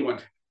tricky one.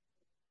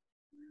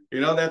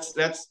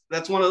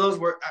 That's one of those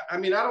where, I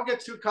mean, I don't get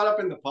too caught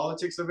up in the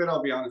politics of it.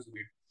 I'll be honest with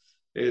you.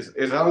 Is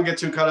I don't get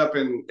too caught up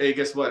in, hey,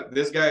 guess what?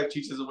 This guy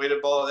teaches a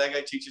weighted ball. That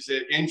guy teaches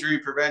it. Injury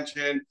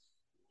prevention.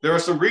 There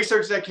was some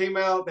research that came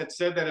out that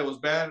said that it was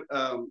bad.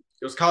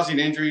 It was causing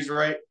injuries,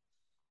 right?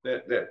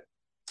 That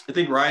I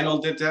think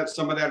Reinhold did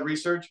some of that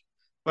research.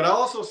 But I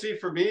also see,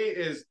 for me,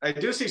 is I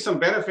do see some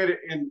benefit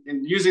in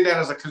using that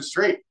as a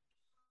constraint.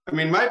 I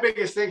mean, my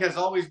biggest thing has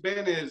always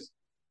been is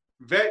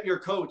vet your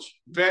coach,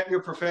 vet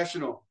your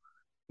professional,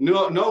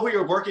 know who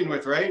you're working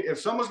with, right? If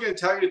someone's going to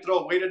tell you to throw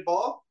a weighted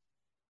ball,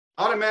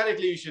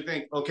 automatically you should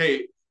think,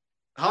 okay,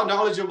 how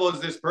knowledgeable is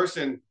this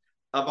person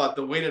about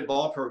the weighted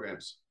ball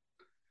programs?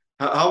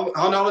 How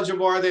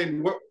knowledgeable are they?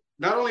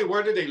 Not only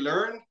where did they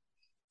learn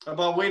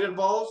about weighted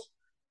balls,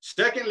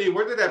 secondly,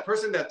 where did that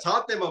person that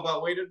taught them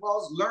about weighted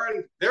balls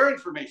learn their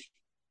information,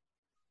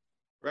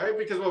 right?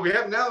 Because what we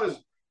have now is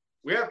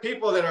we have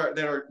people that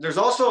are there's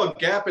also a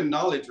gap in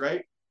knowledge,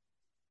 right?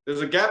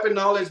 There's a gap in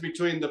knowledge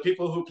between the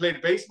people who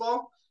played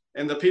baseball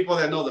and the people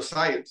that know the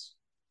science.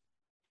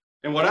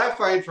 And what I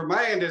find from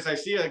my end is I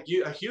see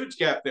a huge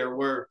gap there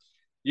where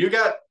you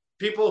got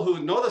people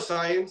who know the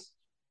science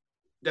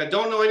that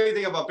don't know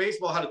anything about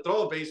baseball, how to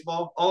throw a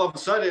baseball, all of a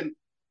sudden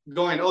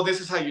going, oh,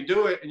 this is how you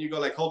do it. And you go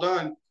like, hold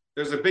on,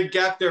 there's a big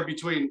gap there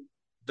between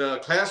the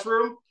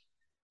classroom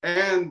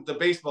and the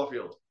baseball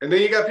field. And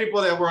then you got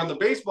people that were on the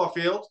baseball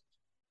field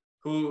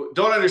who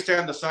don't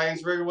understand the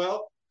science very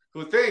well,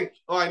 who think,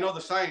 oh, I know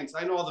the science.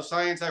 I know all the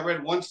science. I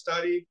read one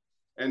study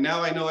and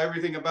now I know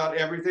everything about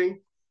everything.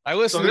 I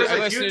listened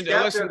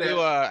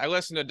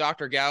to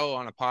Dr. Gallo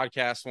on a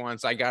podcast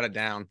once. I got it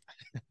down.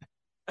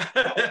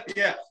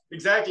 Yeah,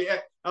 exactly.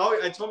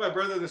 I told my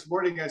brother this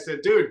morning, I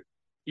said, dude,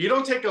 you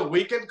don't take a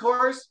weekend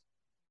course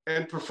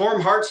and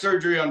perform heart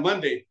surgery on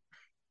Monday.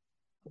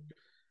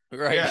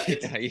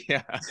 Right.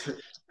 Yeah.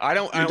 I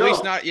don't, at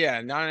least not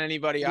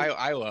anybody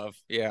I love.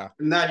 Yeah.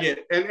 Not yet.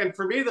 And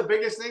for me, the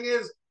biggest thing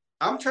is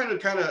I'm trying to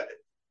kind of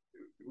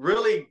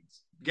really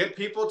get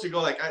people to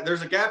go like,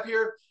 there's a gap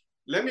here.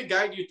 Let me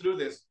guide you through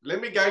this.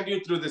 Let me guide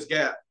you through this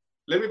gap.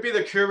 Let me be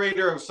the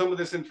curator of some of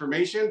this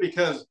information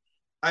because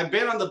I've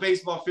been on the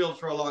baseball field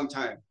for a long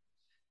time.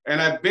 And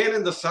I've been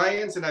in the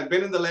science and I've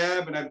been in the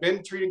lab and I've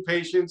been treating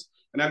patients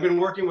and I've been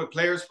working with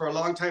players for a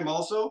long time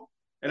also.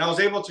 And I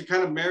was able to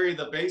kind of marry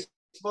the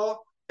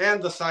baseball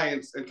and the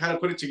science and kind of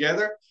put it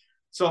together.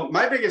 So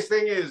my biggest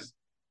thing is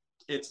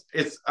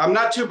I'm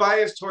not too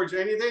biased towards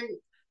anything.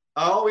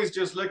 I always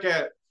just look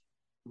at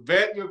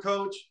vet your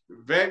coach,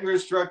 vet your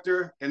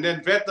instructor, and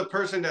then vet the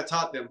person that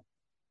taught them.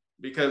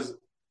 Because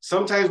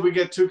sometimes we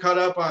get too caught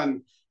up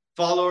on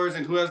followers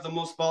and who has the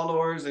most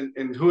followers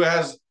and who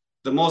has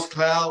the most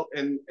clout.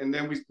 And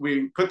then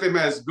we put them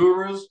as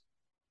gurus,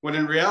 when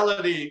in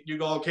reality, you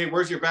go, okay,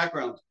 where's your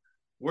background?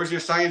 Where's your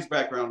science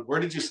background? Where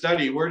did you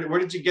study? Where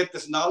did you get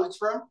this knowledge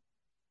from?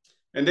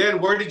 And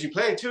then where did you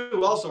play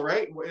too also,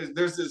 right?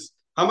 There's this,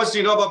 how much do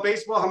you know about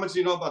baseball? How much do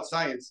you know about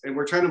science? And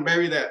we're trying to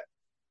marry that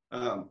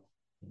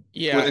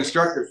with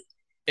instructors.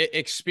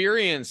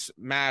 Experience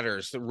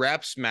matters. The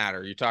reps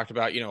matter. You talked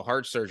about,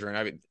 heart surgery. And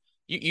I mean,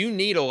 you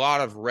need a lot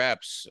of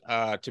reps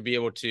to be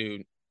able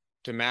to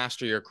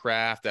master your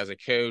craft as a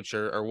coach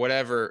or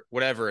whatever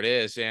it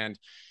is. And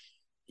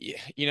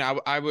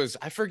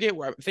I forget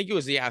where, I think it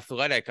was The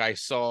Athletic. I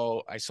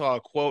saw a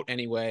quote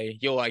anyway.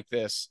 You'll like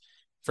this,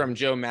 from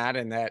Joe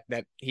Madden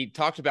that he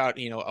talked about,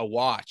 a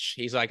watch.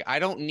 He's like, I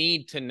don't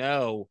need to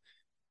know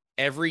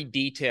every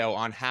detail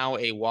on how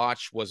a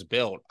watch was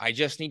built. I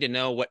just need to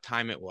know what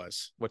time it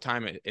was, what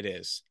time it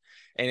is.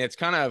 And it's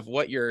kind of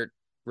what you're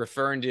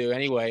referring to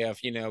anyway, of,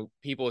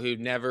 people who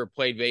never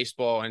played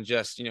baseball and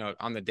just,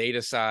 on the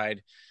data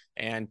side,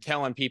 and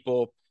telling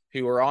people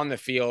who are on the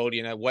field,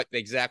 what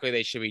exactly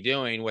they should be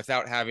doing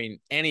without having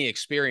any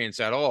experience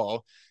at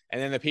all.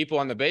 And then the people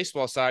on the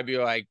baseball side be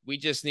like, we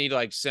just need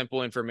like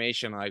simple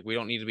information. Like, we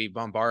don't need to be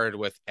bombarded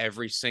with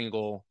every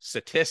single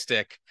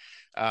statistic.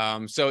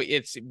 So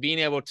it's being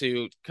able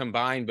to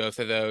combine both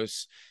of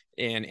those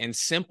and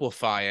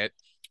simplify it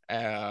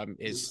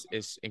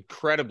is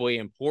incredibly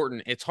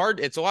important. It's hard.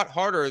 It's a lot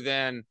harder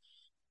than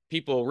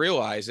people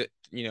realize it.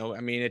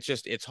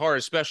 It's hard,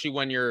 especially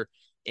when you're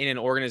in an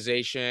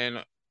organization,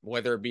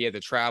 whether it be at the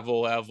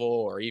travel level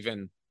or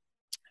even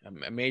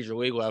a major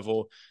league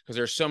level, because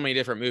there's so many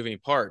different moving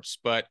parts.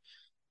 But,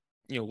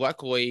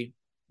 luckily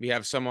we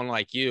have someone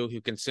like you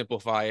who can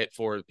simplify it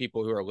for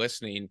people who are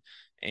listening.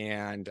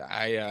 And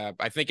I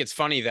think it's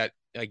funny that,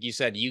 like you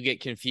said, you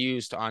get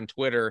confused on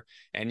Twitter,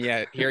 and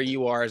yet here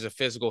you are as a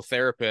physical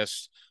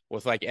therapist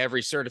with like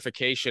every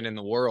certification in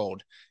the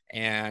world.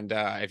 And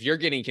if you're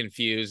getting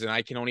confused, and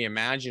I can only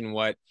imagine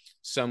what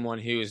someone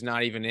who is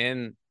not even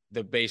in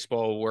the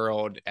baseball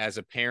world as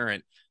a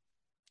parent,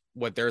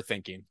 what they're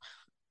thinking.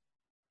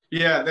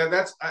 Yeah,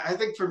 I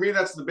think for me,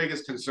 that's the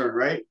biggest concern,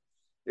 right?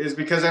 Is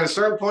because at a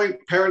certain point,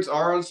 parents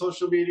are on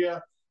social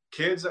media,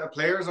 players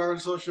are on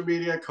social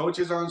media,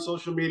 coaches are on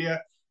social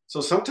media.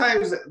 So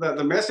sometimes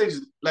the message,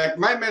 like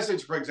my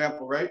message, for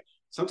example, right?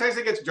 Sometimes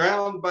it gets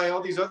drowned by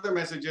all these other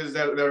messages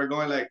that are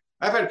going like,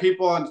 I've had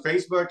people on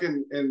Facebook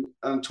and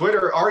on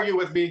Twitter argue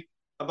with me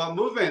about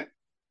movement.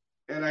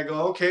 And I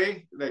go,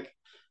 okay, like,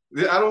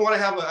 I want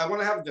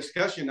to have a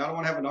discussion. I don't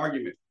want to have an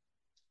argument.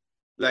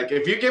 Like,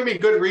 if you give me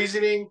good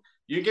reasoning,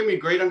 you give me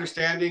great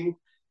understanding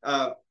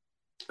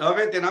of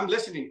it, then I'm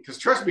listening. Because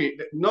trust me,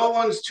 no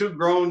one's too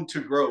grown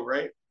to grow,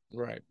 right?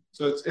 Right.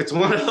 So it's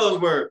one of those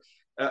where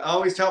I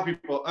always tell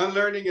people,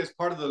 unlearning is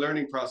part of the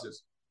learning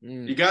process.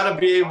 You got to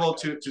be able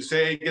to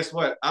say, guess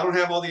what? I don't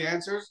have all the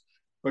answers,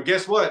 but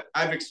guess what?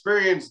 I've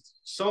experienced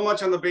so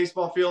much on the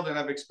baseball field, and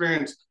I've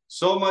experienced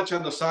so much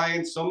on the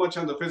science, so much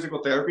on the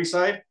physical therapy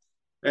side.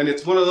 And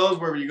it's one of those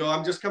where you go,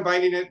 I'm just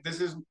combining it. This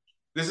is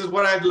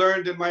what I've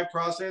learned in my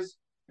process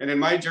and in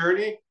my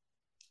journey.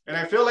 And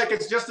I feel like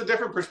it's just a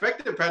different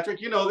perspective, Patrick.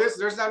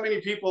 There's not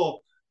many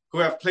people who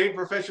have played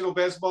professional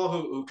baseball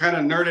who kind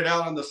of nerded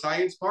out on the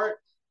science part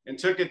and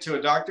took it to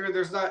a doctor.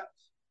 There's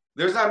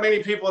not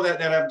many people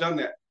that have done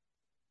that.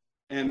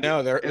 And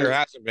No, there and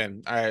hasn't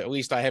been. At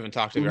least I haven't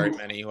talked to very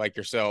many like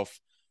yourself.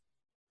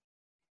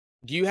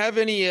 Do you have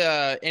any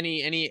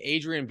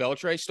Adrian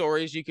Beltre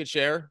stories you could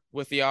share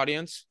with the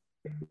audience?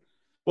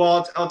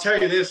 well, I'll tell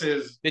you this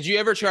is Did you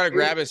ever try to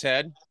grab his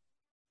head?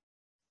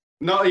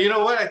 no, you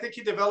know what? I think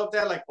he developed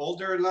that like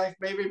older in life,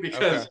 maybe Okay.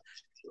 because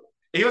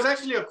he was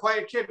actually a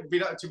quiet kid.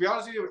 To be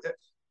honest with you,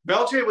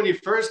 Beltre, when he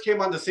first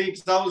came on the scene,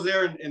 because I was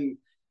there in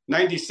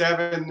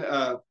 '97,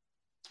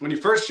 when he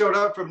first showed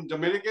up from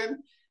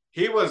Dominican,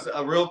 he was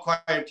a real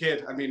quiet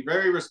kid. I mean,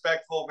 very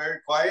respectful, very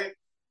quiet.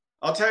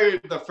 I'll tell you,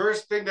 the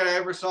first thing that I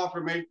ever saw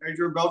from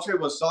Adrian Beltre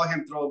was saw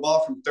him throw a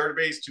ball from third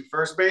base to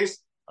first base,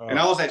 and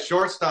Oh. I was at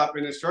shortstop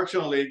in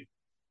instructional league.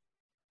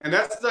 And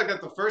that's like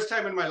the first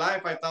time in my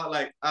life I thought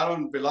like I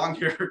don't belong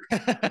here.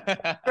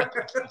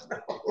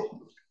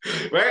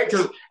 Right?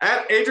 Because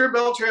at Adrian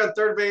Beltre on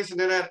third base, and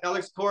then at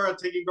Alex Cora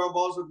taking ground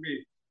balls with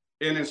me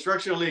in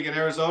instructional league in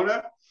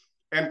Arizona.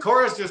 And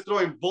Cora's just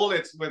throwing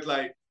bullets with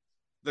like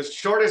the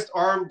shortest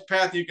armed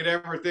path you could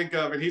ever think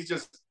of. And he's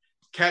just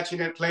catching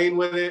it, playing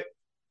with it.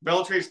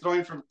 Beltre's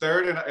throwing from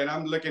third, and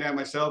I'm looking at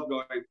myself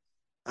going,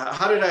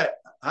 how did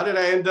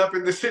I end up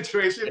in this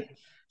situation?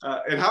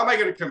 And how am I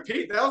going to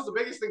compete? That was the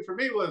biggest thing for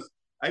me was,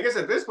 I guess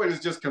at this point, is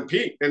just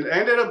compete. And I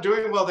ended up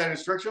doing well that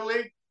instructional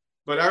league.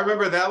 But I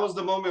remember that was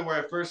the moment where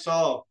I first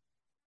saw,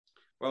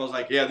 where I was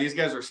like, yeah, these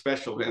guys are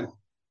special, man.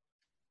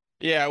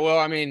 Yeah, well,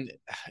 I mean,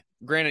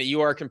 granted,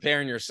 you are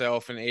comparing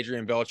yourself and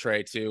Adrian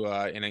Beltre to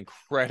an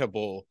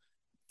incredible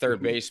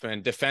third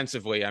baseman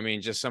defensively. I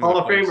mean, just some of Hall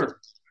the of plays. Famer.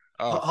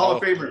 Oh, Hall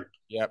of Famer.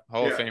 Yep,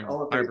 Hall of Yeah, Famer,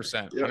 Hall of Famer.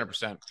 100%,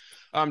 Yep.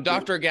 100%.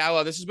 Dr.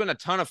 Gallo, this has been a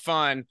ton of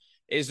fun.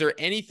 Is there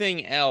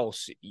anything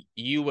else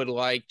you would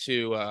like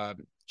to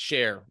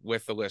share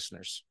with the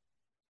listeners?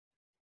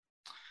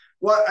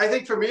 Well, I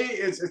think for me,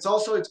 it's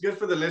also it's good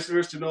for the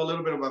listeners to know a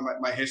little bit about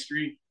my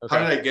history. Okay.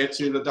 How did I get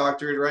to the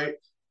doctorate, right?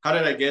 How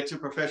did I get to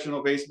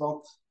professional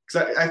baseball?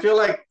 Because I feel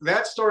like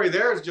that story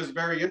there is just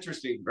very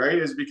interesting, right?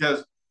 Is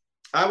because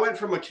I went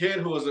from a kid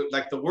who was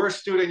like the worst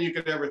student you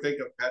could ever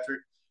think of, Patrick.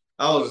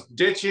 I was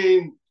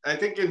ditching. I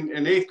think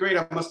in eighth grade,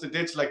 I must have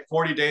ditched like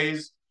 40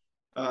 days.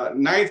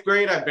 Ninth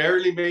grade, I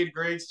barely made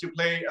grades to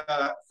play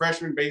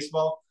freshman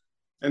baseball.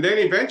 And then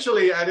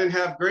eventually I didn't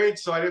have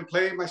grades, so I didn't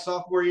play my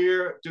sophomore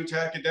year due to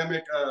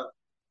academic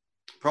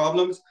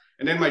problems.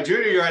 And then my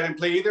junior year, I didn't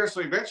play either.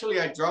 So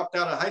eventually I dropped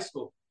out of high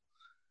school.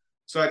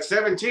 So at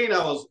 17, I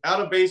was out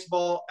of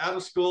baseball, out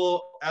of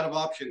school, out of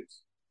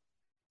options.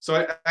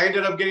 So I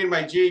ended up getting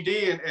my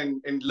GED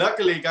and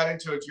luckily got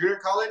into a junior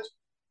college.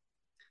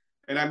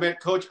 And I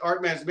met Coach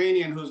Art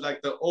Masmanian, who's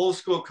like the old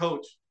school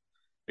coach.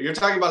 You're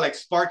talking about like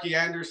Sparky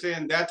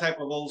Anderson, that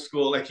type of old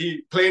school. Like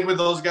he played with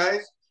those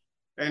guys.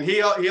 And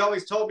he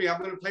always told me, I'm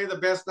going to play the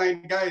best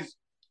 9 guys.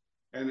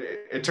 And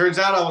it turns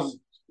out I was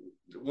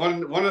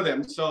one of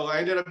them. So I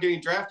ended up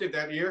getting drafted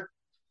that year.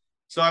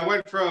 So I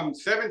went from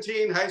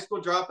 17 high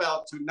school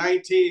dropout to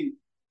 19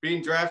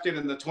 being drafted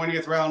in the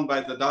 20th round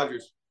by the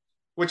Dodgers,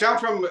 which I'm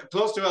from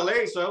close to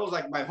LA. So it was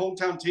like my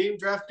hometown team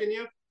drafting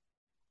you.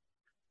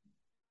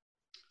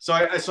 So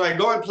I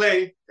go and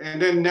play.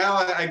 And then now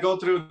I go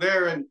through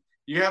there and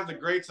you have the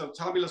greats of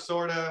Tommy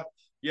Lasorda.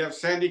 You have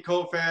Sandy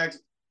Koufax.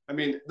 I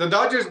mean, the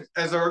Dodgers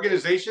as an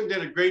organization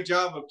did a great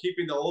job of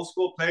keeping the old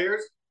school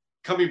players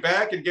coming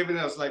back and giving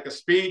us like a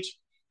speech.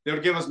 They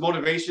would give us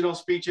motivational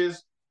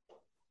speeches.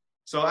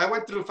 So I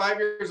went through 5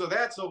 years of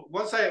that. So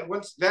once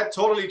that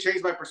totally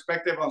changed my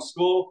perspective on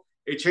school,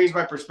 it changed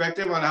my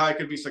perspective on how I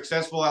could be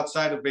successful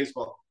outside of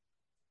baseball.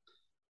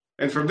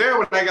 And from there,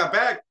 when I got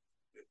back,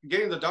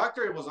 getting the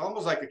doctorate was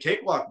almost like a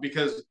cakewalk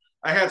because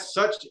I had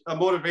such a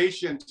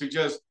motivation to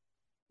just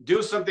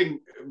do something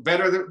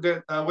better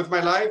with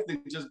my life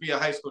than just be a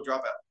high school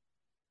dropout.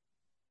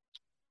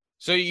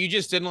 So you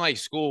just didn't like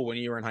school when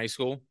you were in high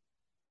school?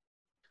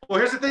 Well,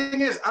 here's the thing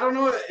is, I don't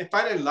know if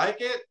I didn't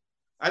like it.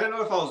 I don't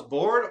know if I was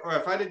bored or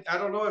if I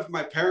don't know if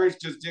my parents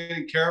just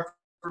didn't care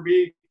for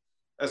me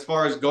as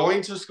far as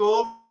going to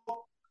school.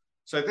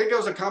 So I think it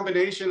was a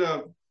combination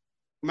of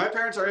my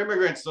parents are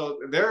immigrants. So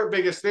their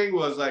biggest thing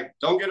was like,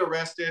 don't get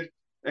arrested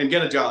and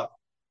get a job.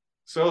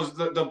 So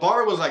the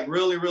bar was like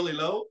really, really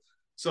low.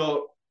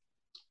 So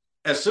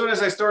as soon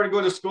as I started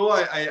going to school,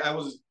 I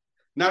was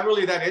not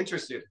really that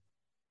interested.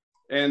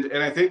 And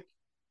I think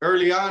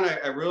early on,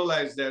 I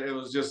realized that it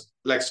was just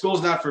like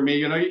school's not for me.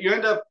 You know, you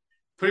end up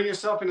putting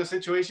yourself in a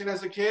situation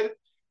as a kid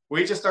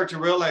where you just start to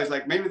realize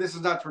like, maybe this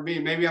is not for me.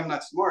 Maybe I'm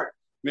not smart.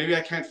 Maybe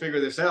I can't figure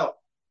this out.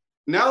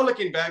 Now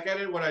looking back at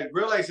it, what I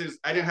realized is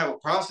I didn't have a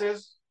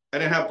process. I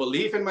didn't have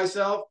belief in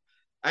myself.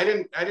 I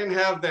didn't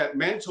have that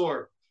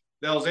mentor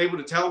that was able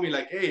to tell me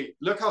like, hey,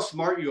 look how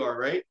smart you are,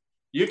 right?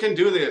 You can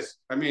do this.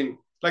 I mean,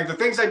 like the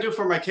things I do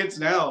for my kids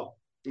now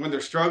when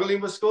they're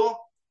struggling with school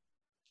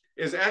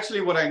is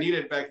actually what I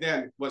needed back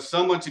then was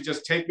someone to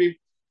just take me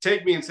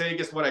and say,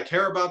 guess what? I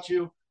care about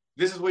you.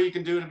 This is what you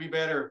can do to be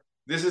better.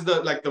 This is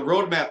the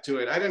roadmap to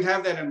it. I didn't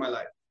have that in my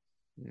life.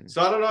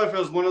 So I don't know if it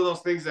was one of those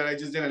things that I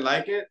just didn't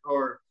like it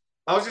or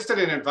I was just in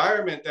an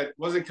environment that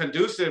wasn't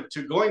conducive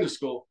to going to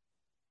school.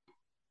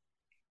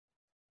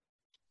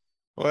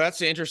 Well,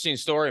 that's an interesting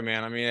story,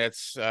 man. I mean,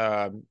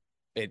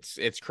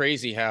 it's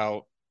crazy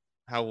how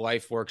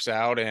life works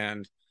out,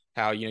 and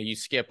how, you know, you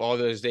skip all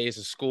those days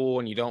of school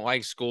and you don't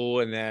like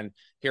school, and then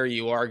here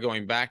you are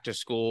going back to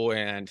school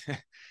and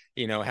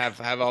you know,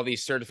 have all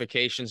these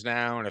certifications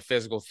now, and a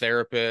physical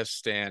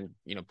therapist, and,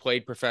 you know,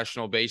 played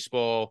professional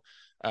baseball.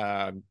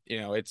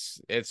 You know,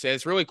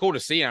 it's really cool to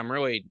see. I'm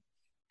really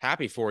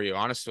happy for you,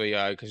 honestly,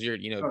 because you're,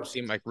 you know, Oh.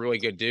 seem like really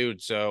good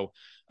dude. So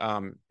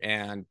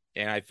and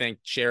I think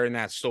sharing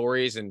that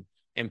story is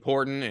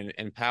important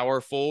and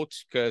powerful,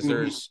 because Mhm.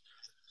 there's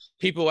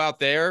people out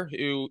there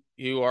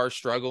who are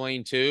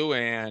struggling too.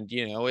 And,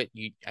 you know,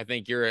 I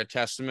think you're a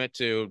testament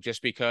to,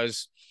 just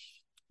because,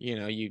 you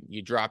know,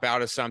 you drop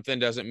out of something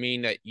doesn't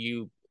mean that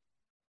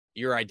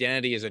your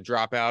identity is a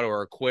dropout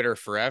or a quitter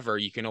forever.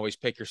 You can always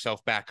pick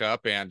yourself back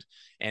up and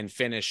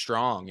finish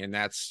strong. And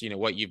that's, you know,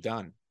 what you've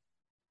done.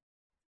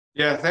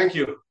 Yeah, thank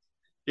you.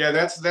 Yeah,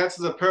 that's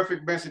the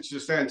perfect message to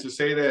send, to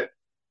say that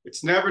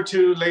it's never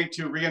too late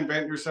to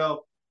reinvent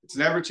yourself. It's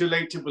never too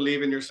late to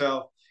believe in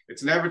yourself.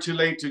 It's never too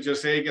late to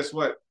just say, guess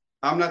what?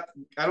 I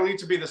don't need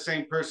to be the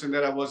same person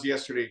that I was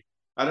yesterday.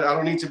 I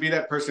don't need to be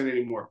that person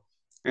anymore.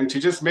 And to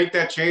just make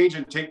that change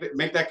and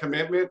make that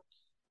commitment,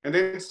 and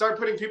then start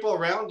putting people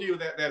around you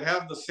that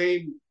have the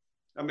same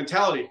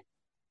mentality,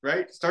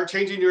 right? Start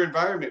changing your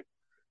environment.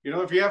 You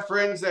know, if you have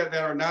friends that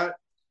are not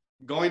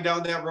going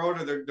down that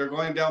road, or they're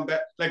going down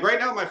back. Like right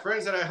now, my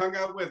friends that I hung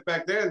out with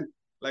back then,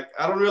 like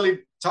I don't really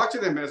talk to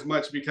them as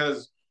much,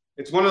 because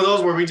it's one of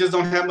those where we just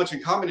don't have much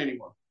in common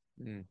anymore.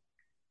 Mm.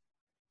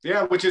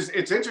 Yeah, which is,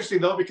 it's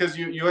interesting though, because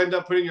you end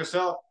up putting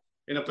yourself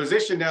in a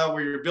position now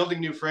where you're building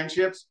new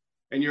friendships,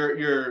 and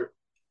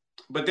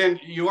but then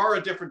you are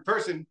a different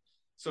person.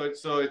 So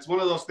it's one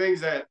of those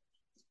things that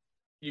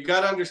you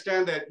got to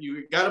understand, that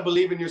you got to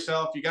believe in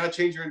yourself. You got to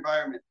change your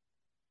environment.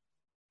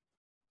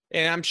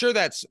 And I'm sure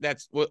that's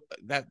what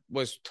that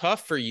was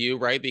tough for you,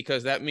 right?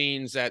 Because that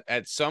means that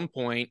at some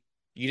point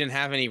you didn't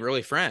have any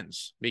really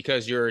friends,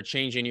 because you're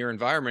changing your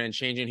environment and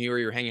changing who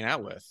you're hanging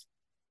out with.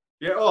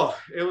 Yeah, oh,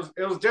 it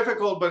was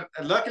difficult, but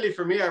luckily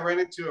for me, I ran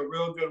into a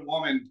real good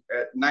woman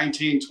at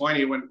 19,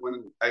 20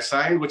 when I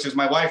signed, which is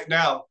my wife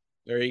now,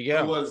 There you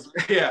who go. was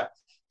yeah,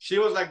 she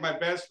was like my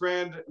best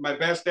friend, my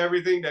best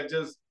everything, that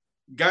just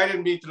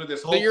guided me through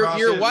this So whole your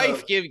process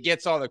wife of,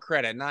 gets all the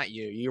credit, not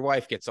you. Your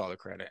wife gets all the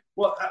credit.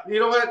 well, you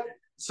know what?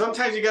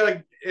 Sometimes you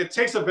gotta, it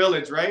takes a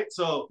village, right?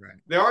 So Right.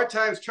 there are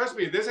times, trust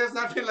me, this has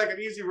not been like an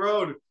easy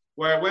road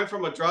where I went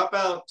from a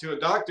dropout to a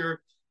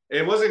doctor.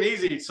 It wasn't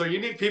easy. So you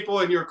need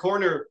people in your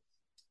corner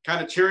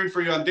kind of cheering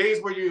for you on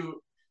days where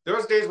there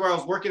was days where I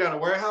was working at a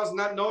warehouse,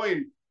 not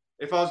knowing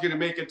if I was going to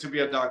make it to be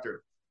a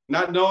doctor,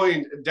 not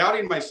knowing,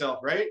 doubting myself,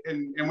 right?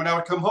 And when I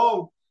would come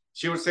home,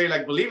 she would say,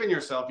 like, believe in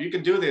yourself. You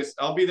can do this.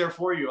 I'll be there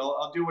for you.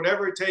 I'll do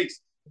whatever it takes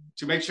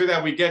to make sure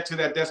that we get to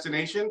that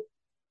destination.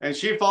 And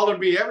she followed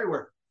me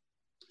everywhere.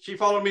 She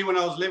followed me when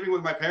I was living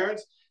with my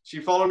parents. She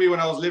followed me when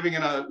I was living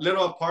in a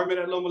little apartment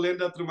at Loma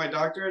Linda through my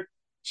doctorate.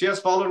 She has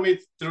followed me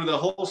through the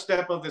whole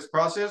step of this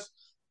process.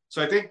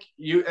 So I think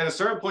you, at a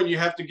certain point, you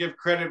have to give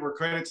credit where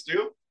credit's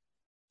due,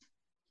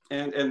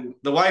 and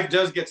the wife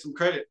does get some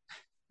credit.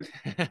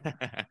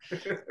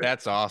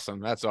 That's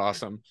awesome. That's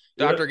awesome.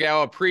 Yeah. Dr.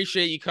 Gallo,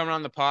 appreciate you coming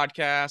on the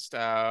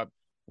podcast.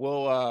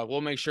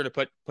 We'll make sure to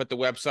put the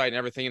website and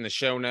everything in the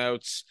show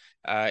notes.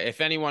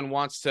 If anyone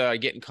wants to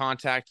get in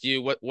contact with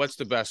you, what's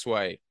the best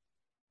way?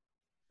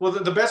 Well,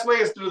 the best way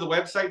is through the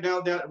website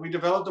now. That we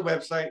developed a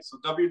website, so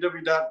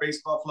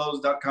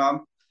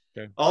www.baseballflows.com.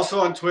 Okay. Also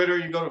on Twitter,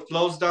 you go to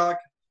FlowsDoc.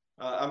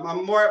 I'm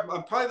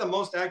probably the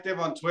most active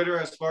on Twitter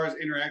as far as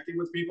interacting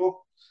with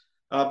people.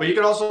 But you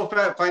can also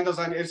find us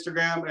on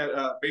Instagram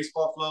at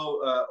Baseball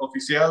Flow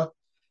Oficial.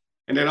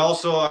 And then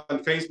also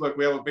on Facebook,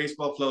 we have a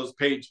Baseball Flows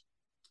page.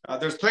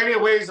 There's plenty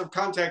of ways of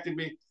contacting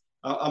me.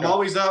 I'm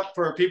always up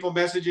for people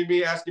messaging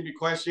me, asking me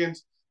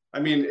questions. I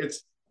mean,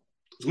 it's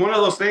one of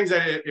those things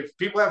that if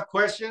people have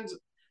questions,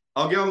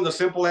 I'll give them the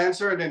simple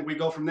answer, and then we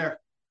go from there.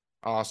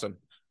 Awesome.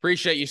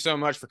 Appreciate you so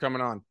much for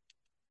coming on.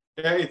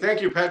 Hey,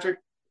 thank you, Patrick.